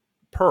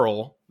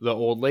Pearl, the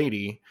old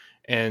lady,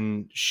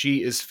 and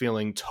she is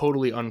feeling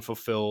totally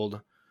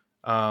unfulfilled.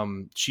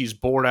 She's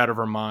bored out of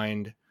her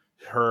mind.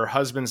 Her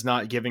husband's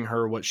not giving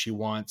her what she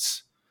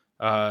wants,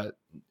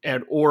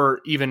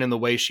 or even in the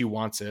way she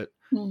wants it.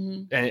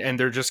 And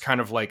they're just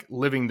kind of like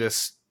living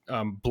this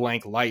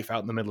blank life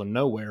out in the middle of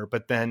nowhere.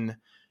 But then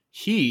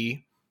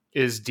he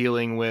is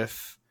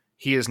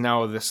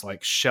now this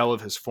like shell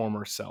of his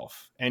former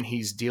self, and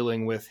he's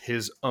dealing with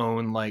his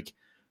own like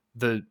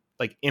the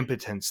like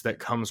impotence that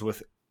comes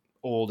with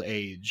old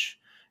age.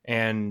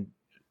 and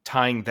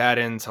tying that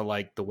into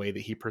like the way that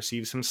he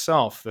perceives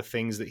himself, the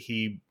things that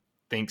he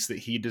thinks that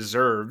he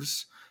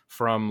deserves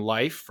from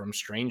life, from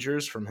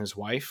strangers, from his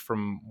wife,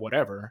 from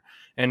whatever.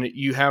 And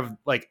you have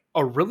like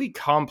a really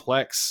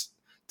complex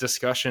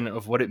discussion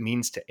of what it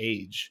means to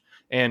age,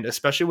 and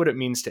especially what it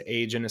means to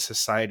age in a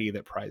society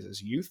that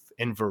prizes youth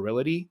and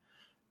virility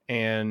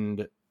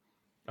and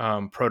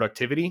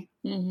productivity.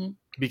 Mm-hmm.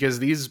 Because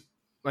these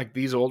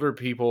older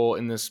people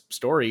in this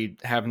story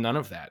have none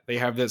of that. They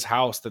have this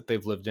house that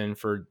they've lived in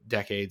for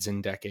decades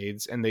and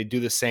decades, and they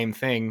do the same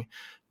thing,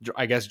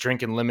 I guess,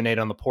 drinking lemonade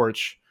on the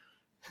porch,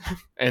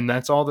 and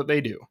that's all that they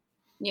do.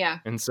 Yeah.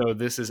 And so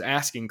this is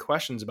asking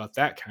questions about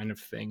that kind of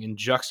thing and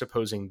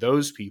juxtaposing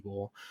those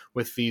people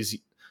with these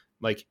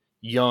like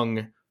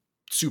young,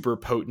 super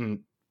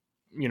potent,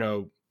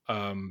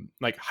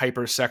 like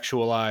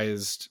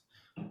hypersexualized,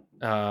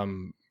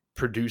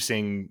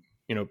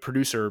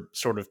 producer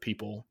sort of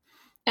people.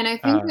 And I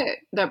think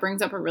that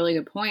brings up a really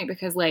good point,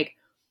 because like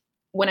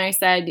when I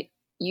said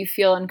you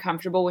feel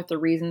uncomfortable with the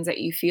reasons that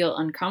you feel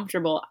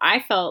uncomfortable, I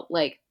felt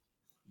like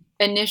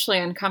initially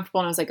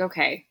uncomfortable, and I was like,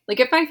 okay, like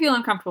if I feel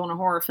uncomfortable in a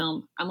horror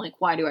film, I'm like,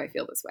 why do I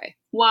feel this way?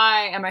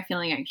 Why am I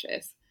feeling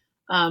anxious?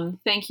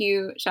 Thank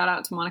you. Shout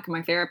out to Monica,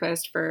 my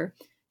therapist, for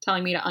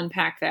telling me to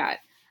unpack that.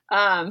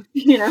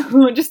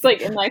 Just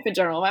like in life in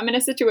general, if I'm in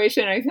a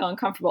situation and I feel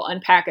uncomfortable,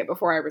 unpack it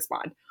before I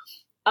respond.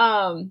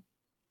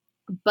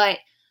 But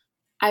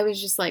I was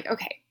just like,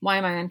 okay, why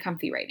am I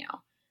uncomfy right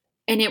now?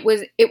 And it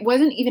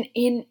wasn't even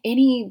in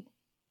any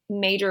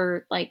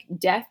major like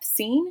death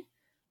scene.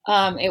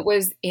 It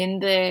was in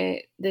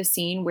the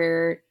scene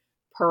where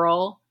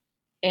Pearl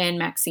and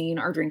Maxine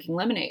are drinking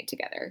lemonade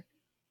together.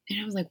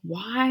 And I was like,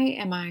 why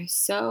am I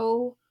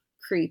so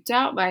creeped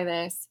out by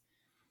this?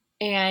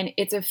 And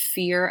it's a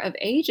fear of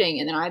aging.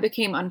 And then I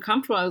became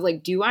uncomfortable. I was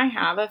like, do I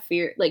have a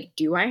fear? Like,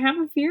 do I have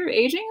a fear of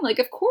aging? Like,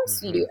 of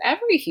course you do.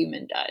 Every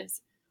human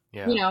does.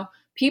 Yeah.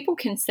 People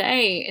can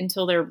say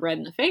until they're red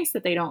in the face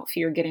that they don't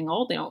fear getting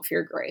old. They don't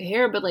fear gray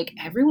hair, but like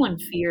everyone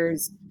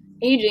fears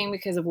aging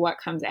because of what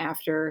comes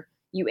after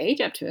you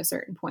age up to a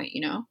certain point,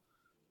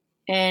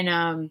 And,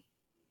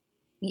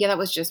 that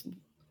was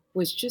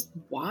just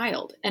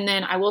wild. And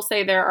then I will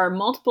say there are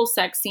multiple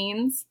sex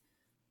scenes.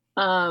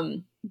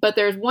 But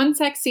there's one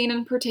sex scene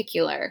in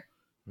particular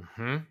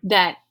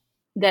that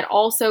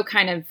also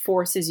kind of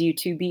forces you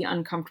to be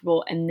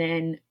uncomfortable and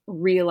then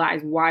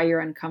realize why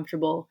you're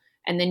uncomfortable.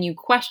 And then you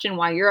question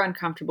why you're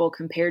uncomfortable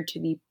compared to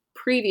the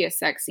previous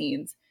sex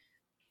scenes.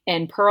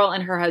 And Pearl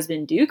and her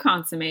husband do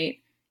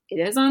consummate.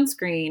 It is on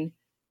screen.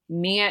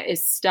 Maxine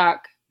is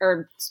stuck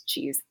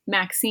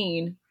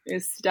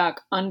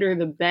under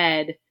the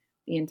bed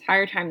the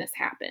entire time this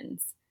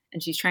happens.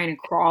 And she's trying to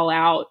crawl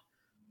out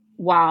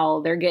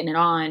while they're getting it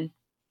on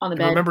the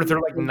bed. Remember, they're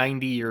like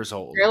 90 years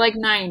old. They're like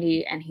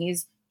 90, and he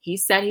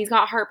said he's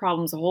got heart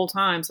problems the whole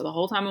time. So the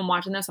whole time I'm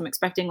watching this, I'm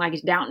expecting like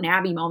a Downton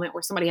Abbey moment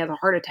where somebody has a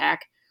heart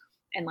attack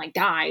and like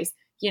dies,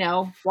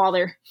 while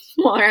they're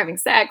having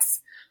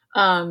sex.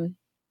 And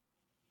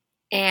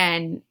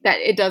that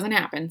it doesn't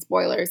happen.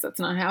 Spoilers, that's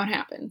not how it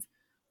happens.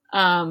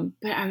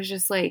 But I was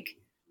just like,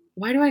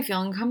 why do I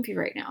feel uncomfy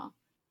right now?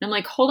 And I'm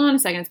like, hold on a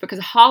second. It's because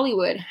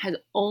Hollywood has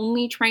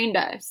only trained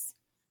us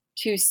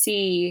to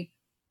see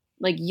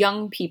like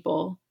young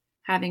people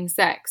having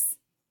sex.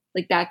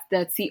 Like that's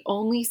the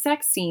only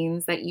sex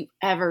scenes that you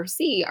ever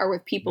see are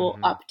with people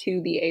up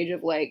to the age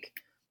of like,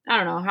 I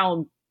don't know,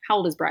 how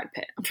old is Brad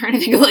Pitt? I'm trying to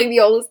think of like the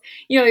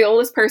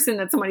oldest person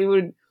that somebody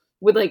would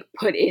like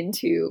put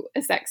into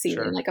a sex scene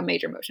in like a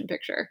major motion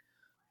picture.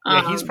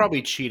 Yeah, he's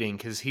probably cheating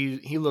because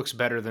he looks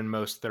better than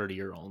most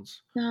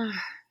 30-year-olds. Brad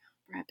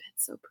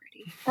Pitt's so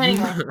pretty.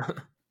 Anyway,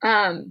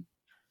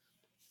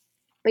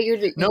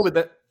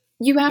 but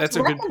you have that's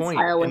to a good point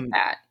with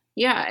that.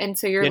 Yeah, and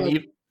so you're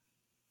like,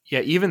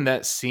 even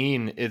that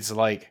scene is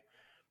like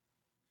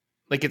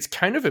it's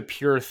kind of a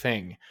pure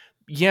thing.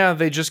 Yeah,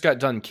 they just got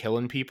done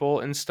killing people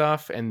and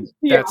stuff, and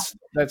that's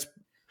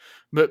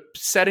but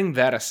setting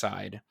that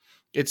aside,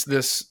 it's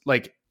this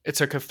like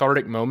it's a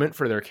cathartic moment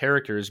for their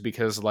characters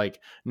because like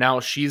now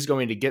she's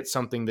going to get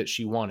something that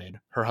she wanted,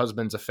 her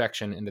husband's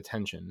affection and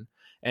attention,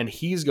 and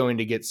he's going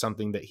to get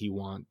something that he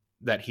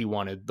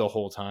wanted the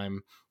whole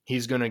time.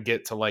 He's going to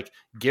get to like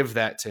give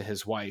that to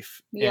his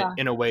wife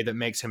in a way that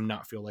makes him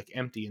not feel like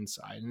empty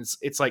inside. And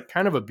it's like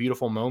kind of a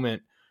beautiful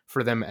moment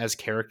for them as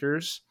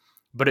characters,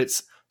 but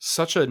it's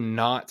such a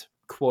not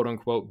quote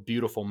unquote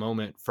beautiful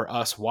moment for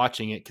us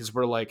watching it. 'Cause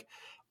we're like,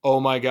 oh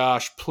my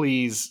gosh,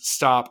 please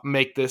stop,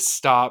 make this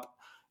stop.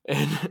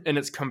 And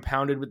it's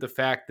compounded with the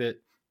fact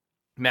that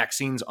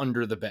Maxine's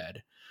under the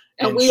bed.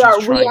 And we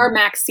are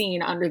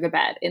Maxine under the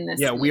bed in this.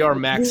 Yeah, we are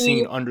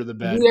Maxine under the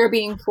bed. We are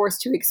being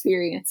forced to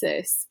experience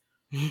this.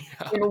 Yeah.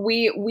 And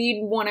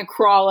we want to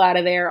crawl out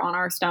of there on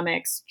our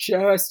stomachs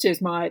just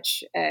as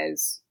much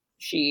as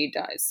she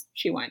does.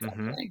 She winds up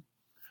doing.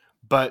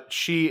 But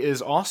she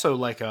is also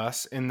like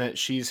us in that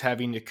she's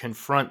having to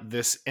confront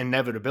this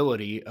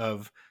inevitability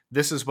of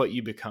this is what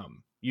you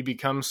become. You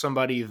become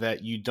somebody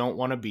that you don't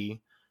want to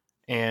be,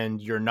 and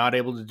you're not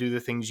able to do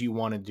the things you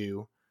want to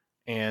do.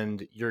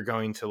 and you're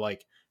going to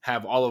like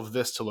have all of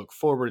this to look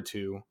forward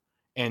to.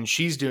 And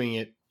she's doing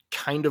it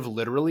kind of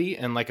literally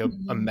and like a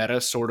meta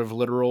sort of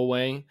literal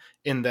way,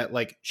 in that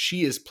like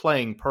she is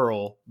playing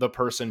Pearl, the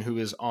person who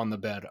is on the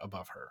bed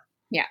above her.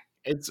 Yeah.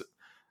 It's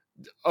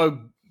a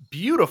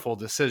beautiful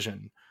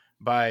decision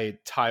by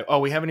Ty. Oh,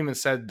 we haven't even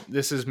said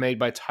this is made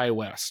by Ti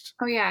West.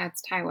 Oh yeah,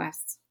 it's Ti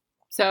West.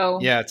 So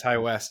yeah, Ti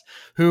West,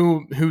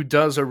 who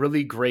does a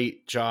really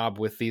great job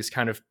with these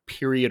kind of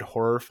period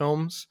horror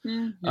films,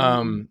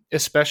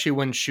 especially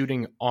when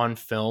shooting on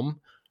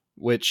film,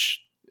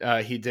 which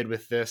he did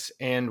with this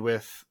and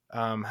with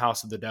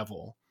House of the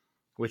Devil,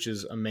 which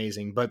is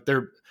amazing. But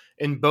they're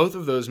in both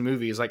of those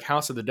movies. Like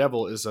House of the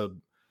Devil is a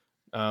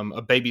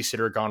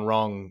babysitter gone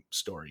wrong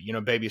story. You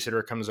know,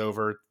 babysitter comes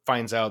over,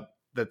 finds out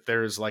that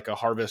there's like a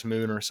harvest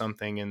moon or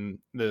something, and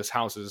this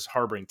house is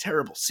harboring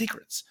terrible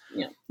secrets.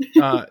 Yeah.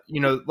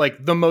 You know,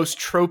 like the most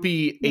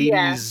tropey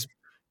 80s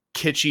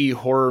kitschy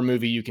horror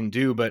movie you can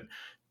do. But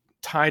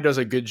Ty does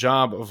a good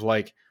job of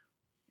like,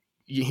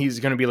 he's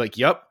going to be like,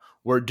 yep,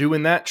 we're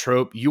doing that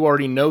trope. You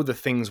already know the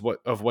things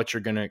of what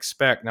you're going to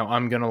expect. Now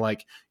I'm going to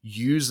like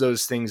use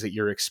those things that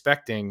you're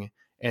expecting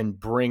and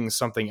bring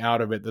something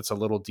out of it that's a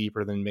little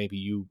deeper than maybe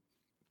you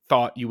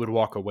thought you would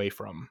walk away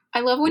from. I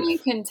love when you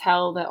can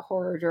tell that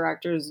horror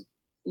directors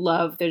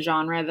love the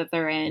genre that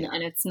they're in,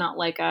 and it's not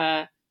like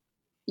a,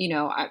 you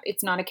know,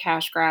 it's not a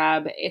cash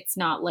grab. It's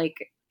not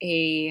like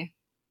I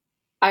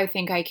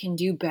think I can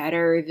do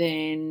better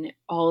than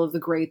all of the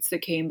greats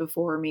that came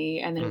before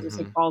me, and then it just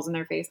like falls in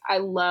their face. I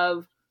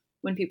love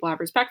when people have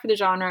respect for the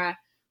genre,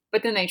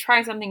 but then they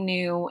try something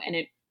new and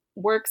it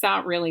works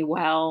out really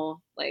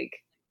well. Like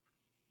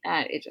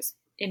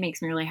it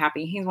makes me really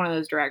happy. He's one of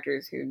those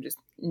directors who just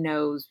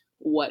knows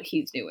what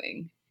he's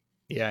doing.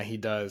 Yeah, he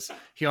does.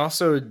 He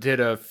also did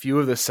a few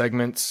of the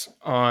segments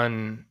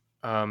on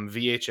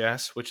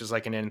VHS, which is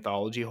like an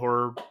anthology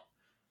horror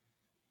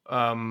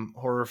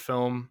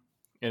film.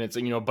 And it's,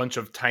 you know, a bunch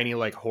of tiny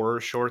like horror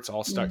shorts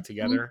all stuck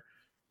together.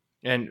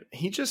 And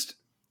he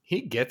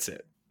gets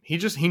it.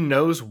 He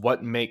knows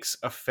what makes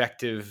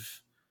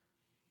effective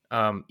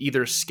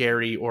either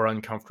scary or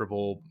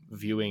uncomfortable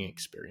viewing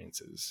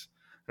experiences.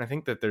 And I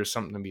think that there's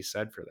something to be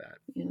said for that.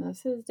 Yeah,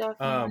 this is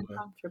definitely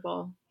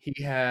uncomfortable.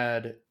 He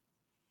had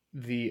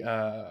the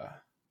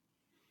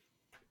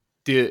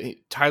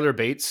Tyler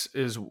Bates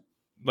is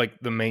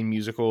like the main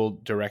musical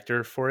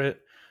director for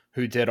it,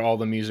 who did all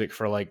the music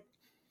for like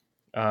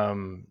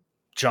John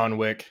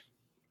Wick,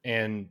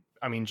 and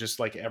I mean just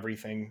like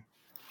everything.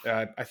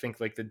 I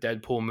think like the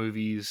Deadpool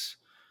movies.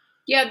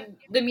 Yeah,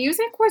 the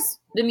music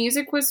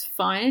was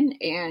fun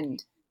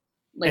and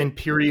like and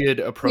period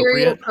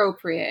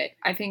appropriate.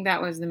 I think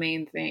that was the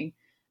main thing.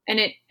 And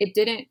it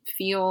didn't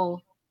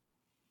feel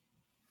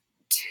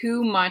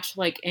too much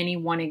like any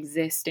one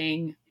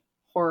existing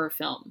horror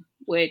film,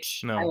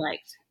 which I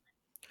liked.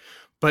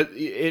 But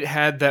it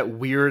had that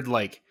weird,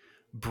 like,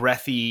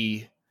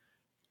 breathy,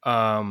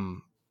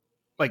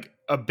 like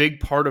a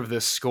big part of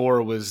this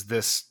score was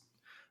this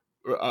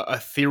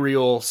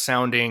ethereal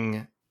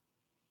sounding,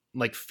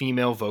 like,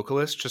 female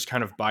vocalist just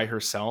kind of by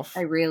herself.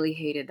 I really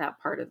hated that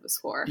part of the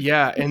score.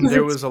 Yeah, and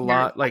there was a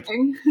lot, like,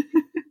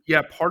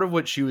 yeah, part of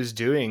what she was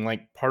doing,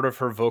 like, part of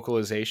her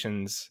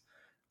vocalizations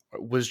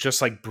was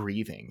just, like,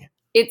 breathing.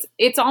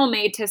 It's all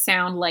made to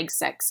sound like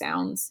sex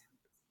sounds.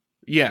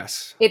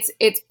 Yes.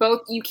 It's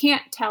both. You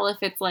can't tell if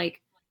it's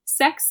like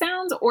sex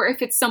sounds or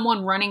if it's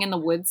someone running in the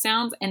woods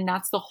sounds, and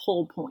that's the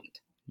whole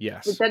point.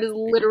 Yes. Like, that is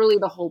literally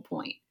the whole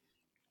point.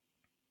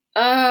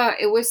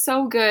 It was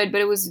so good,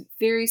 but it was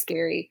very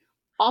scary.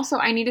 Also,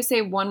 I need to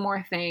say one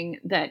more thing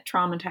that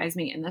traumatized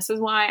me, and this is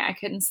why I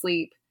couldn't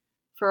sleep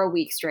for a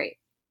week straight.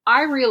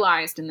 I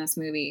realized in this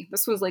movie,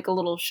 this was like a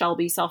little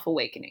Shelby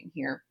self-awakening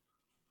here,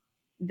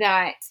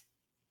 that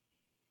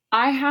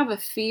I have a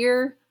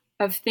fear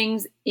of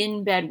things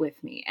in bed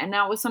with me. And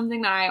that was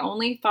something that I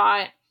only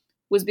thought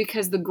was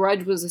because The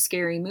Grudge was a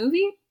scary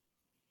movie.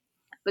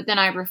 But then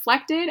I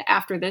reflected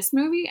after this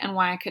movie and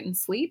why I couldn't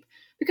sleep.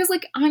 Because,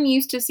 like, I'm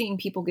used to seeing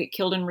people get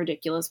killed in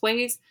ridiculous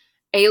ways.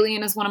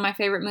 Alien is one of my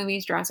favorite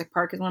movies. Jurassic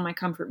Park is one of my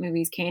comfort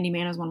movies.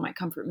 Candyman is one of my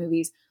comfort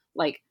movies.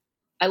 Like,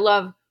 I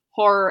love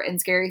horror and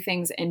scary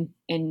things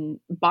and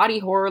body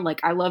horror.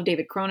 Like, I love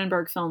David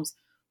Cronenberg films.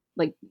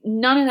 Like,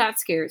 none of that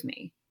scares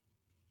me.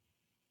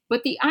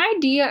 But the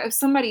idea of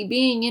somebody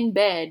being in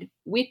bed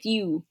with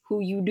you who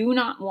you do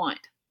not want,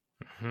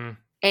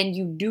 and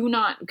you do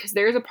not, because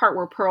there's a part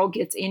where Pearl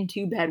gets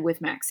into bed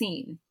with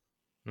Maxine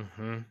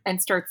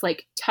and starts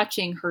like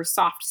touching her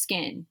soft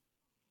skin.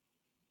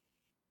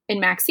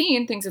 And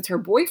Maxine thinks it's her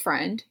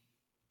boyfriend,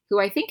 who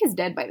I think is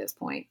dead by this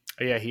point.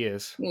 Oh, yeah, he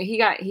is. Yeah, he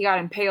got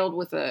impaled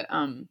with a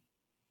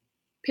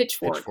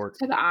pitchfork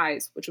to the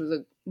eyes, which was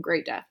a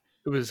great death.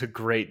 It was a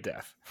great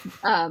death.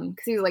 Because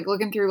he was like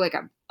looking through like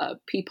a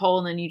peephole,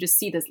 and then you just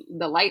see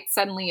the light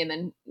suddenly, and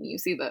then you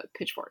see the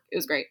pitchfork. It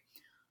was great.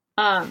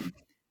 But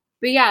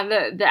yeah,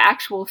 the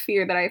actual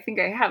fear that I think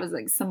I have is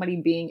like somebody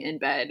being in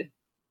bed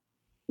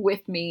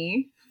with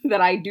me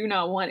that I do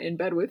not want in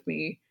bed with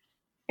me,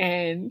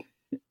 and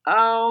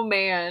Oh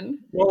man.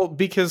 Well,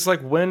 because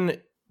like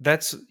when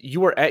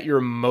you are at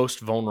your most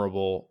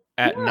vulnerable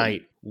at Yeah.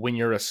 night when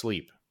you're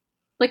asleep.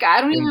 Like,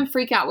 I don't And even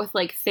freak out with,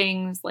 like,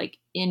 things, like,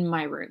 in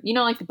my room. You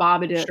know, like the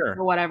Babadook sure.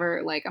 or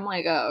whatever. Like, I'm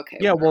like, "Oh, okay,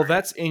 Yeah, well, whatever."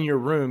 that's in your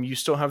room. You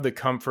still have the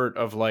comfort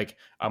of like,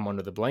 I'm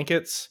under the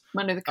blankets. I'm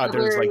under the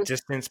There's like covers.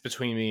 distance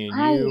between me and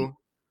Right. you,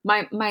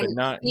 My but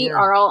not feet here.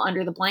 are all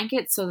under the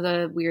blanket, so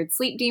the weird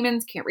sleep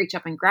demons can't reach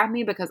up and grab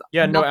me because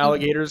Yeah, no nothing is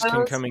alligators can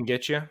exposed. come and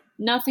get you.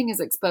 Nothing is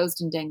exposed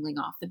and dangling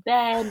off the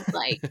bed.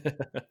 Like,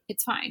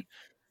 it's fine.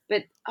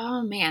 But,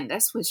 oh man,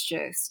 this was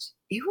just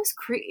it was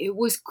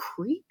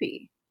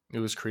creepy. It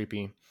was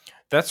creepy.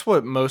 That's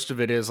what most of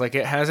it is. Like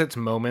it has its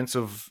moments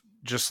of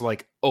just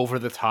like over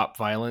the top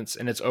violence,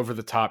 and it's over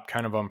the top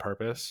kind of on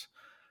purpose.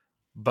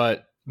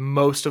 But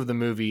most of the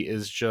movie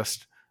is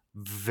just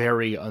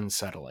very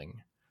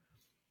unsettling.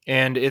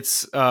 And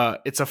it's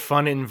a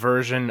fun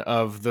inversion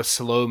of the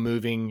slow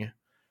moving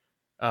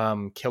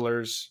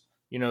killers,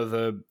 you know,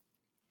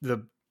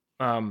 the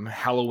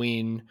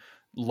Halloween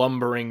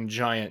lumbering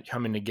giant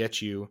coming to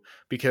get you,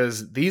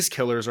 because these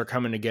killers are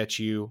coming to get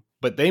you,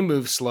 but they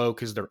move slow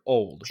because they're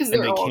old 'Cause and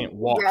they're they old. can't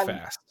walk Yeah,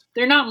 fast.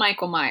 they're not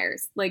Michael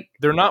Myers. Like,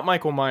 They're not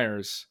Michael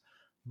Myers,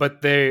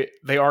 but they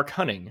are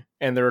cunning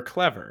and they're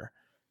clever.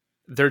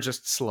 They're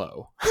just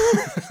slow.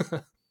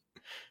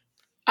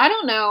 I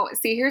don't know.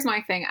 See, here's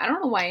my thing. I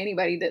don't know why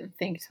anybody didn't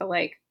think to,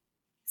 like,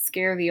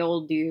 scare the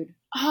old dude.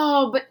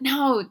 Oh, but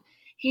no,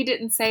 he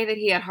didn't say that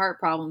he had heart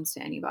problems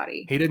to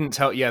anybody. He didn't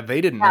tell. Yeah,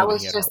 they didn't know That that he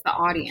was had just heart the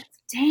problems. audience.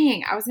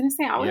 Dang, I was gonna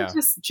say I would have Yeah.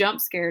 just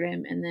jump scared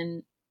him and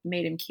then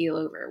made him keel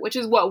over, which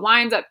is what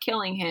winds up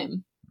killing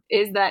him.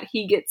 Is that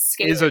he gets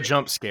scared? Is a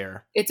jump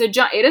scare. It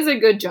is a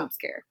good jump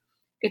scare.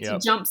 It's a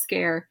Yep. jump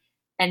scare,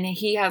 and then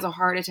he has a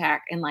heart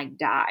attack and like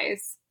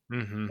dies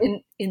Mm-hmm.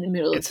 in the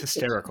middle. It's of the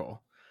kitchen.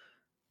 hysterical.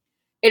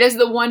 It is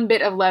the one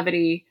bit of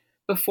levity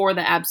before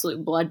the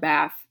absolute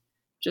bloodbath.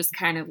 Just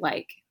kind of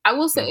like, I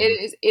will say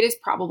Mhm. it is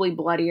probably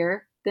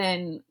bloodier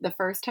than the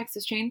first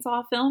Texas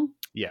Chainsaw film,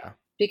 Yeah.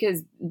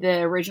 because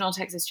the original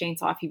Texas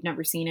Chainsaw, if you've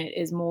never seen it,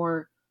 is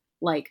more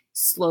like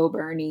slow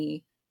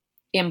burny,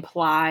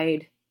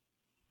 implied,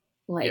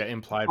 like Yeah,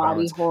 implied body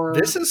violence. horror.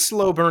 This is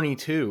slow burny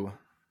too.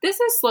 This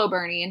is slow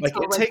burny Like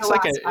until it like takes the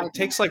like last 5 it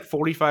takes like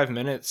 45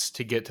 minutes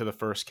to get to the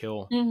first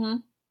kill. Mm-hmm.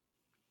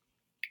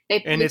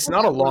 And it's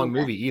not a long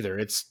movie either.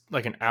 It's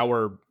like an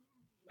hour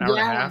and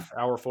a half,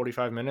 hour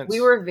 45 minutes.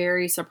 We were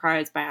very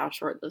surprised by how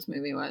short this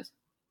movie was.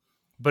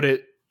 But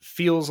it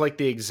feels like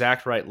the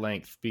exact right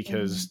length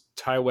because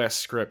Ty West's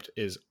script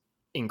is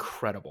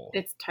incredible.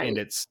 It's tight.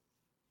 And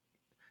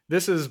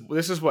this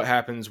is what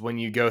happens when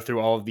you go through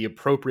all of the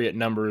appropriate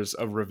numbers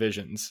of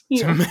revisions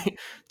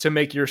to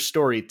make your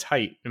story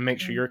tight and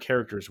make sure your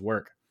characters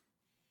work.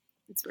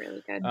 It's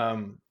really good.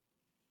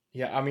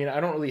 Yeah, I mean, I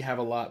don't really have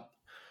a lot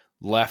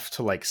left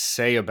to like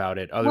say about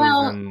it other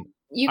than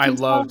I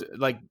loved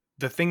like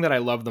the thing that I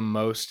love the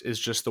most is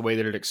just the way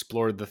that it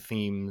explored the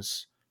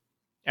themes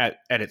at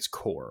its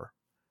core,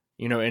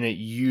 you know, and it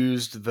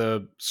used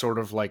the sort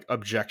of like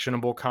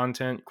objectionable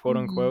content, quote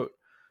unquote,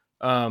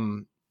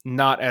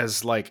 not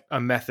as like a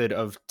method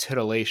of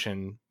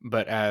titillation,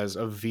 but as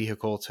a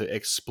vehicle to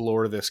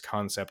explore this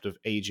concept of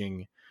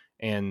aging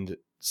and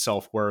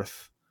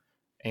self-worth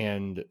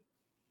and,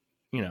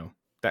 you know,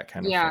 that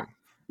kind of thing.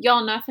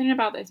 Y'all, nothing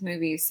about this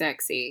movie is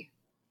sexy.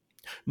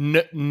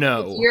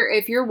 No.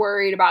 If you're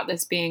worried about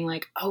this being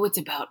like, oh, it's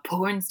about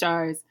porn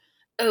stars.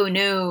 Oh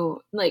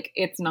no, like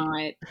it's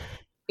not.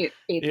 It's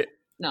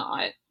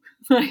not.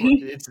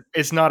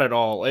 It's not at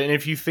all. And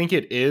if you think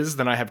it is,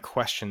 then I have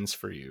questions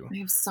for you. I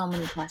have so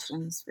many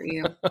questions for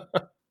you.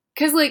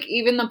 Because like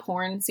even the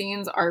porn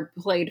scenes are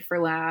played for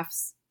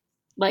laughs.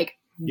 Like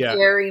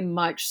very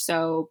much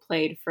so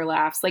played for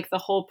laughs. Like the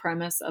whole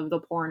premise of the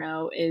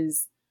porno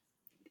is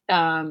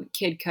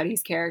Kid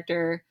Cudi's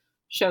character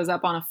shows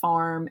up on a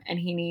farm and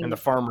he needs the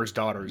farmer's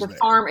daughters.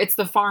 It's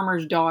the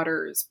farmer's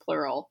daughters,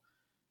 plural.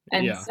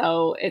 And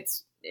so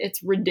it's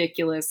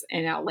ridiculous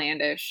and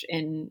outlandish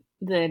in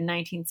the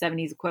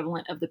 1970s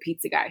equivalent of the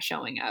pizza guy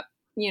showing up,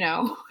 you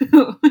know.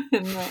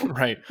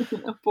 Right.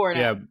 Porno.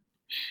 Yeah.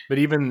 But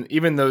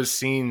even those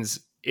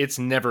scenes, it's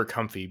never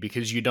comfy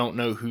because you don't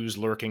know who's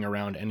lurking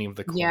around any of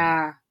the corners.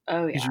 Yeah.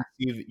 Oh yeah.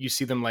 You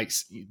see them like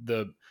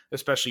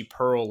especially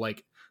Pearl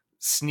like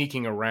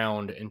sneaking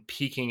around and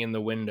peeking in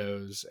the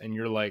windows, and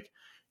you're like,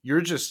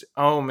 you're just,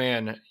 oh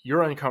man,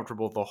 you're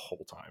uncomfortable the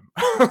whole time.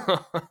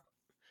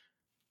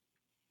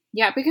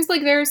 Yeah, because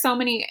like there are so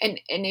many, and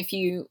if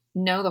you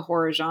know the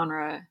horror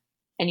genre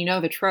and you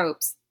know the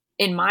tropes,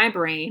 in my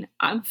brain,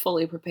 I'm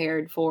fully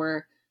prepared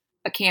for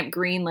a Camp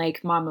Green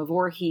Lake Mama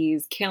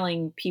Voorhees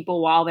killing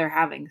people while they're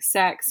having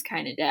sex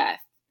kind of death.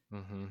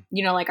 Mm-hmm.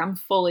 You know, like I'm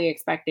fully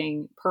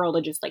expecting Pearl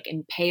to just like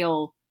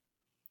impale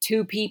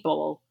 2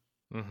 people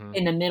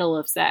in the middle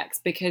of sex,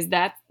 because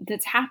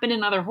that's happened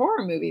in other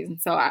horror movies.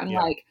 And so I'm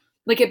like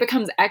it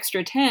becomes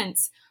extra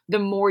tense the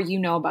more you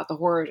know about the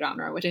horror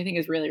genre, which I think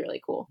is really, really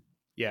cool.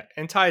 Yeah.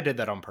 And Ty did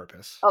that on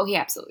purpose. Oh, he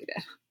absolutely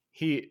did.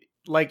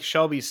 like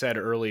Shelby said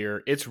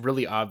earlier, it's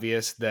really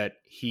obvious that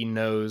he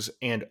knows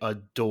and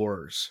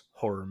adores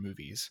horror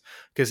movies,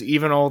 because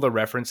even all the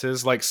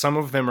references, like some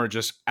of them are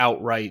just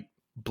outright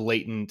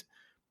blatant.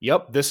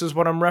 Yep, this is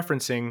what I'm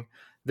referencing.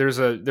 There's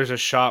a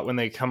shot when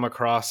they come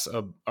across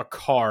a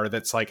car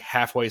that's like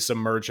halfway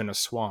submerged in a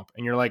swamp,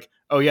 and you're like,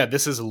 oh yeah,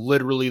 this is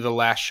literally the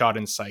last shot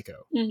in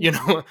Psycho. You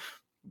know,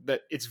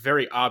 that it's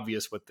very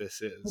obvious what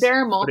this is. There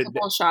are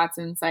multiple shots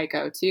in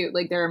Psycho too.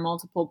 Like there are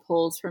multiple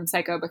pulls from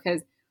Psycho,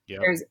 because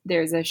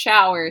there's a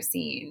shower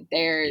scene.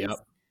 There's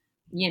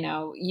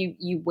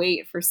you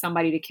wait for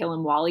somebody to kill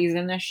him while he's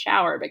in the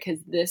shower, because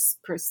this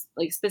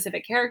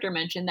specific character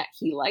mentioned that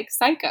he likes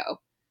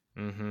Psycho.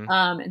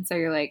 And so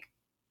you're like,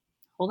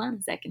 hold on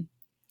a second.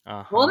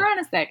 Hold on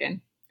a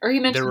second. Or he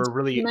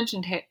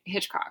mentioned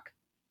Hitchcock.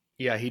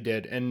 Yeah, he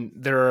did. And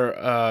there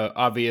are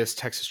obvious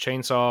Texas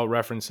Chainsaw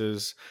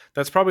references.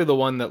 That's probably the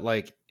one that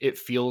like it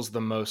feels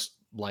the most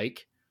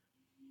like,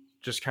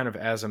 just kind of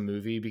as a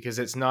movie, because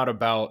it's not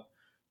about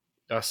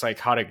a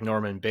psychotic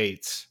Norman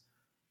Bates.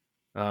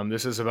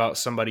 This is about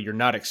somebody you're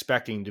not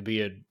expecting to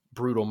be a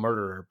brutal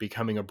murderer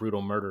becoming a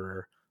brutal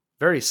murderer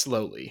very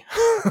slowly.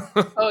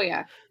 Oh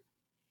yeah.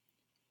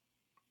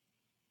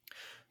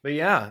 But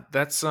yeah,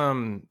 that's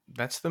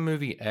the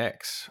movie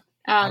X.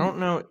 I don't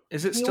know.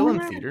 Is it still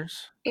in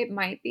theaters? It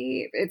might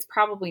be. It's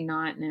probably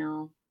not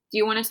now. Do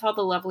you want to tell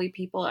the lovely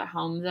people at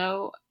home,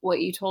 though,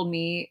 what you told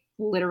me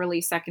literally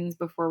seconds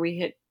before we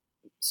hit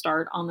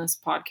start on this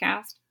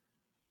podcast?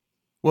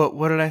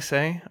 What did I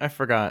say? I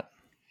forgot.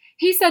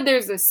 He said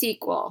there's a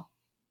sequel.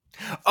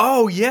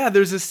 Oh, yeah,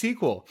 there's a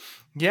sequel.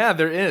 Yeah,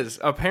 there is.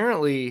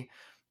 Apparently,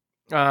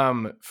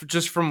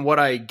 just from what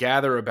I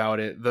gather about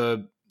it,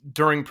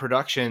 during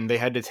production, they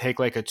had to take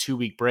like a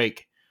 2-week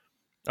break.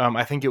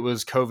 I think it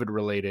was COVID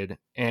related.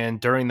 And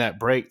during that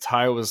break,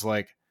 Ty was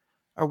like,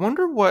 I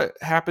wonder what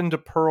happened to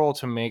Pearl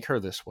to make her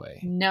this way.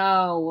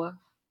 No.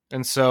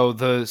 And so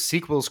the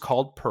sequel's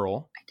called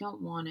Pearl. I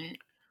don't want it.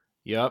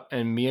 Yep.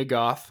 And Mia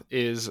Goth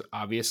is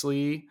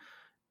obviously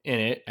in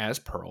it as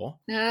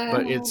Pearl. No.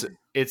 But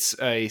it's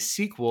a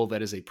sequel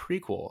that is a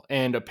prequel.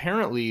 And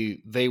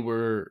apparently they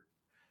were,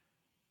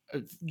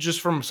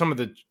 just from some of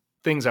the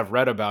things I've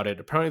read about it,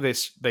 apparently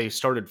they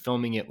started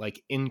filming it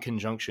like in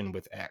conjunction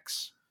with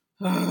X.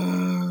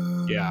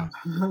 Yeah.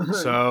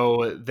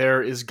 So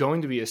there is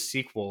going to be a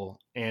sequel,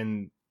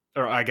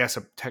 or I guess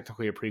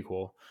technically a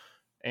prequel,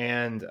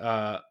 and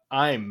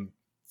I'm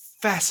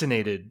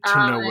fascinated to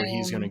know where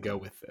he's going to go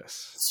with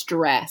this.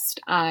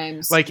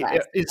 I'm stressed. Like,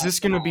 is this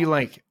going to be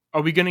like,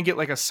 are we going to get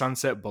like a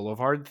Sunset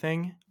Boulevard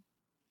thing?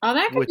 Oh,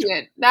 that could be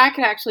it. That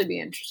could actually be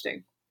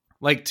interesting.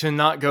 Like, to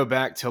not go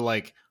back to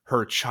like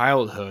her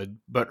childhood,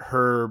 but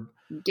her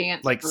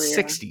dance like career.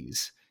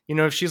 60s. You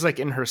know, if she's like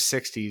in her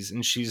 60s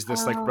and she's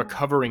this like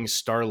recovering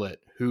starlet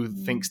who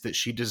thinks that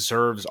she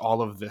deserves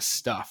all of this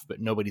stuff, but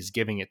nobody's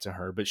giving it to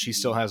her, but she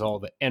still has all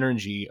the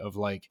energy of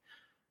like,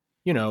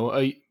 you know,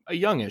 a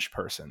youngish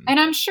person. And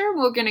I'm sure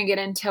we're going to get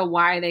into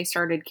why they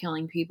started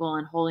killing people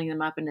and holding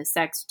them up into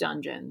sex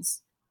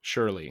dungeons.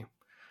 Surely.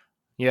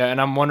 Yeah.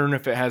 And I'm wondering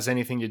if it has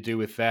anything to do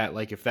with that.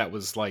 Like if that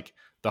was like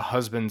the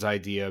husband's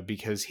idea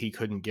because he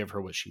couldn't give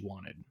her what she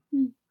wanted.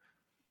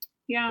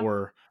 Yeah.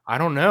 Or I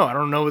don't know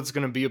what it's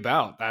going to be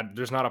about.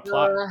 There's not a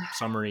plot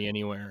summary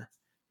anywhere.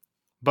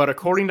 But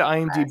according to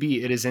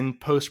IMDb, it is in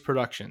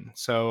post-production.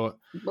 So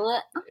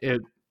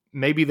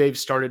maybe they've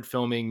started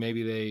filming,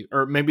 maybe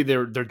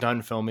they're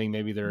done filming,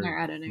 maybe they're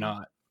editing.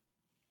 Not.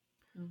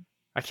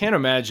 I can't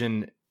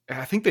imagine.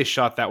 I think they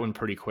shot that one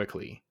pretty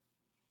quickly.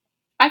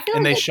 I feel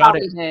like they shot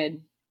it.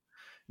 Did.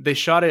 They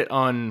shot it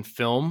on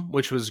film,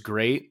 which was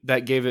great.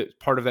 That gave it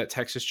part of that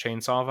Texas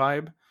Chainsaw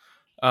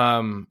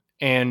vibe.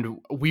 And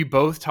we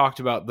both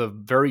talked about the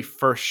very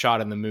first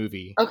shot in the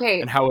movie.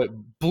 Okay. And how it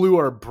blew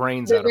our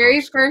brains out of our The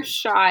very first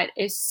shot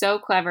is so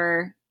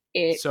clever.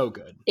 So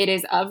good. It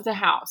is of the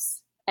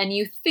house. And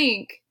you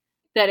think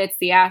that it's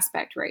the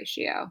aspect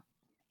ratio.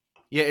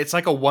 Yeah, it's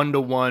like a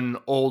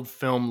 1-to-1 old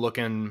film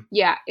looking.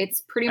 Yeah,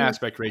 it's pretty much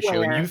aspect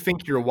ratio. And you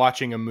think you're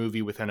watching a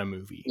movie within a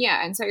movie.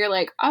 Yeah, and so you're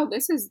like, oh,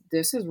 this is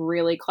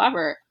really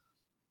clever.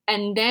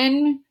 And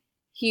then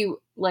he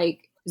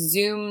like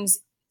zooms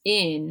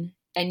in.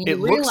 And you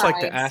looks like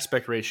the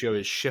aspect ratio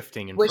is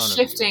shifting in front of you.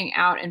 Shifting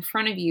out in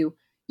front of you.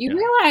 You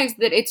realize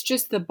that it's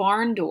just the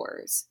barn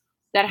doors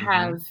that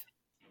have,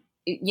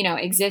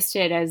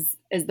 existed as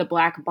the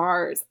black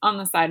bars on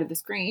the side of the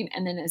screen.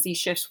 And then as he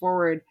shifts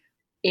forward,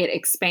 it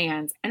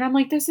expands. And I'm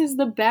like, this is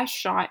the best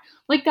shot.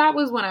 Like that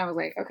was when I was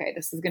like, okay,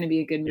 this is going to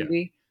be a good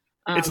movie.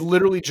 It's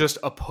literally just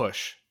a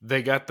push.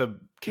 They got the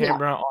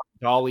camera on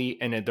dolly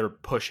and they're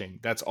pushing.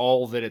 That's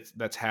all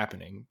that's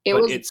happening.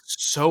 It's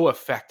so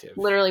effective.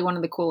 Literally one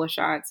of the coolest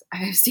shots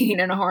I've seen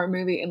in a horror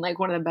movie, and like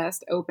one of the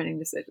best opening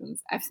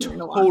decisions I've seen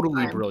in a long time.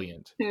 Totally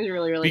brilliant. It was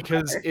really, really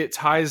because clever. It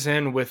ties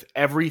in with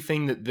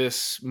everything that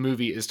this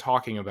movie is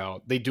talking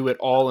about. They do it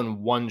all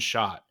in one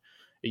shot.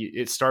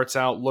 It starts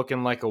out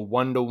looking like a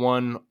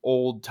 1-to-1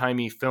 old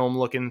timey film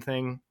looking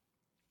thing,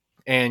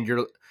 and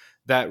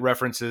that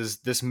references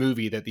this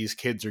movie that these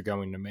kids are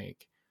going to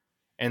make.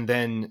 And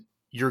then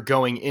you're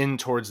going in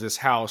towards this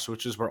house,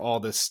 which is where all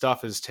this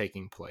stuff is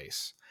taking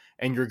place.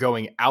 And you're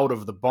going out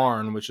of the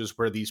barn, which is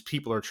where these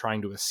people are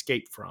trying to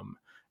escape from.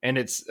 And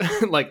it's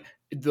like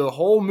the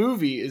whole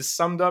movie is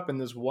summed up in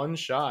this one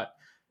shot.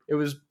 It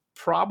was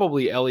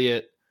probably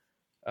Elliot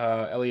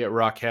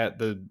Roquette,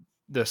 the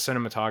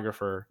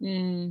cinematographer,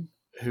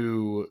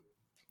 who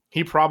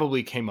he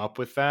probably came up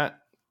with that.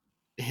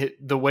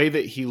 The way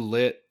that he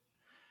lit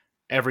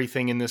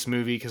everything in this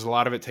movie, because a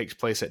lot of it takes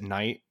place at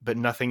night, but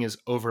nothing is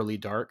overly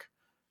dark.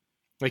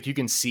 Like you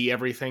can see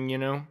everything, you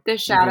know. The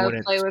shadow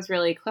play was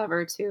really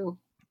clever too.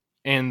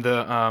 And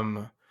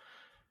the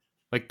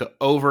like the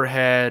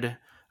overhead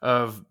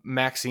of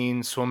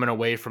Maxine swimming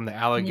away from the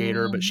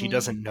alligator, but she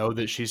doesn't know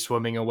that she's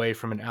swimming away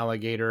from an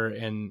alligator.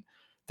 And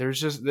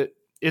there's just that.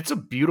 It's a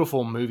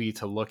beautiful movie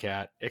to look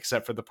at,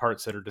 except for the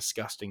parts that are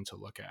disgusting to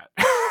look at.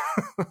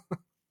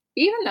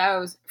 Even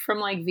those from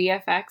like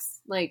VFX,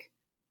 like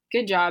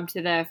good job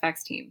to the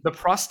effects team. The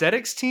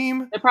prosthetics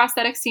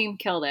team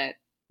killed it.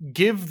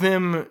 Give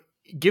them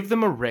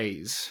a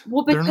raise.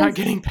 Well, they're not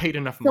getting paid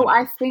enough money. So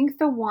I think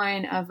the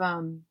one of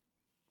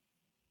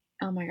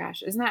oh my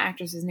gosh, isn't that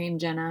actress's name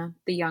Jenna,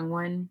 the young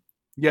one?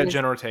 Yeah,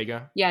 Jenna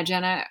Ortega. Yeah,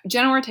 Jenna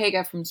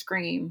Ortega from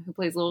Scream, who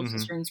plays little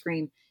sister in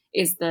Scream,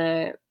 is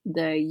the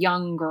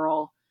young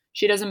girl.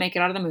 She doesn't make it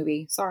out of the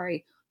movie,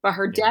 sorry, but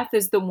her death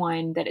is the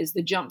one that is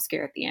the jump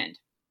scare at the end.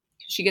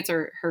 She gets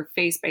her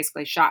face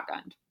basically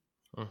shotgunned,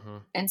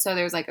 and so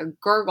there's like a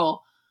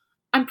gurgle.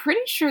 I'm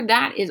pretty sure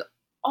that is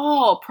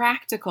all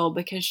practical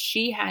because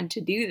she had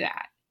to do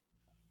that.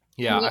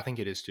 Yeah, I think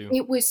it is too.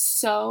 It was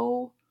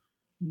so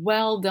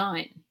well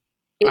done.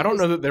 I don't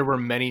know that there were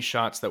many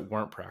shots that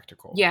weren't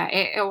practical. Yeah,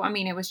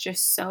 it was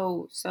just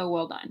so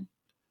well done.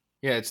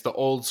 Yeah, it's the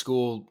old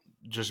school,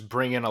 just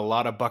bring in a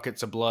lot of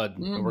buckets of blood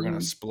and we're going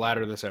to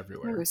splatter this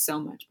everywhere. There was so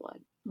much blood.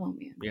 Oh,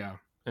 man. Yeah,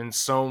 and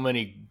so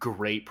many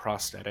great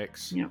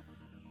prosthetics. Yeah.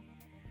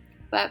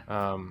 But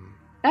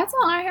that's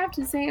all I have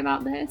to say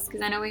about this,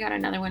 because I know we got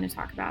another one to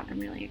talk about. I'm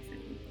really excited.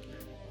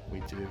 We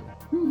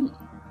do.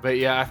 But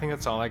yeah, I think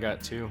that's all I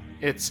got too.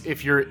 It's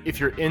if you're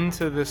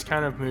into this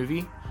kind of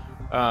movie,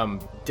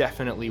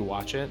 definitely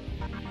watch it.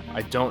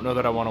 I don't know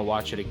that I want to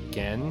watch it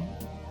again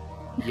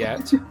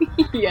yet.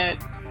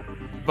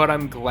 But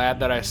I'm glad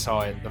that I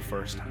saw it the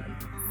first time.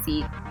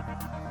 See.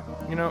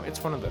 You know,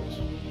 it's one of those.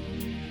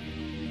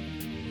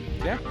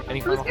 Yeah.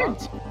 Any final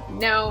thoughts?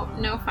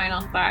 No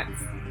final thoughts.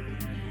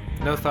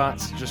 No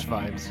thoughts, just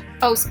vibes.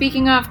 Oh,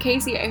 speaking of,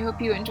 Casey, I hope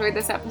you enjoyed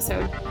this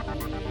episode.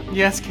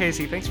 Yes,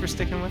 Casey, thanks for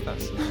sticking with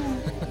us.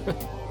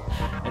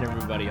 And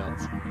everybody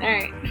else. All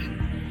right.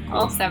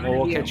 All 7 of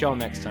you. We'll catch y'all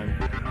next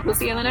time. We'll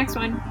see you on the next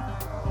one.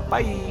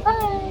 Bye.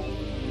 Bye.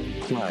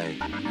 Play.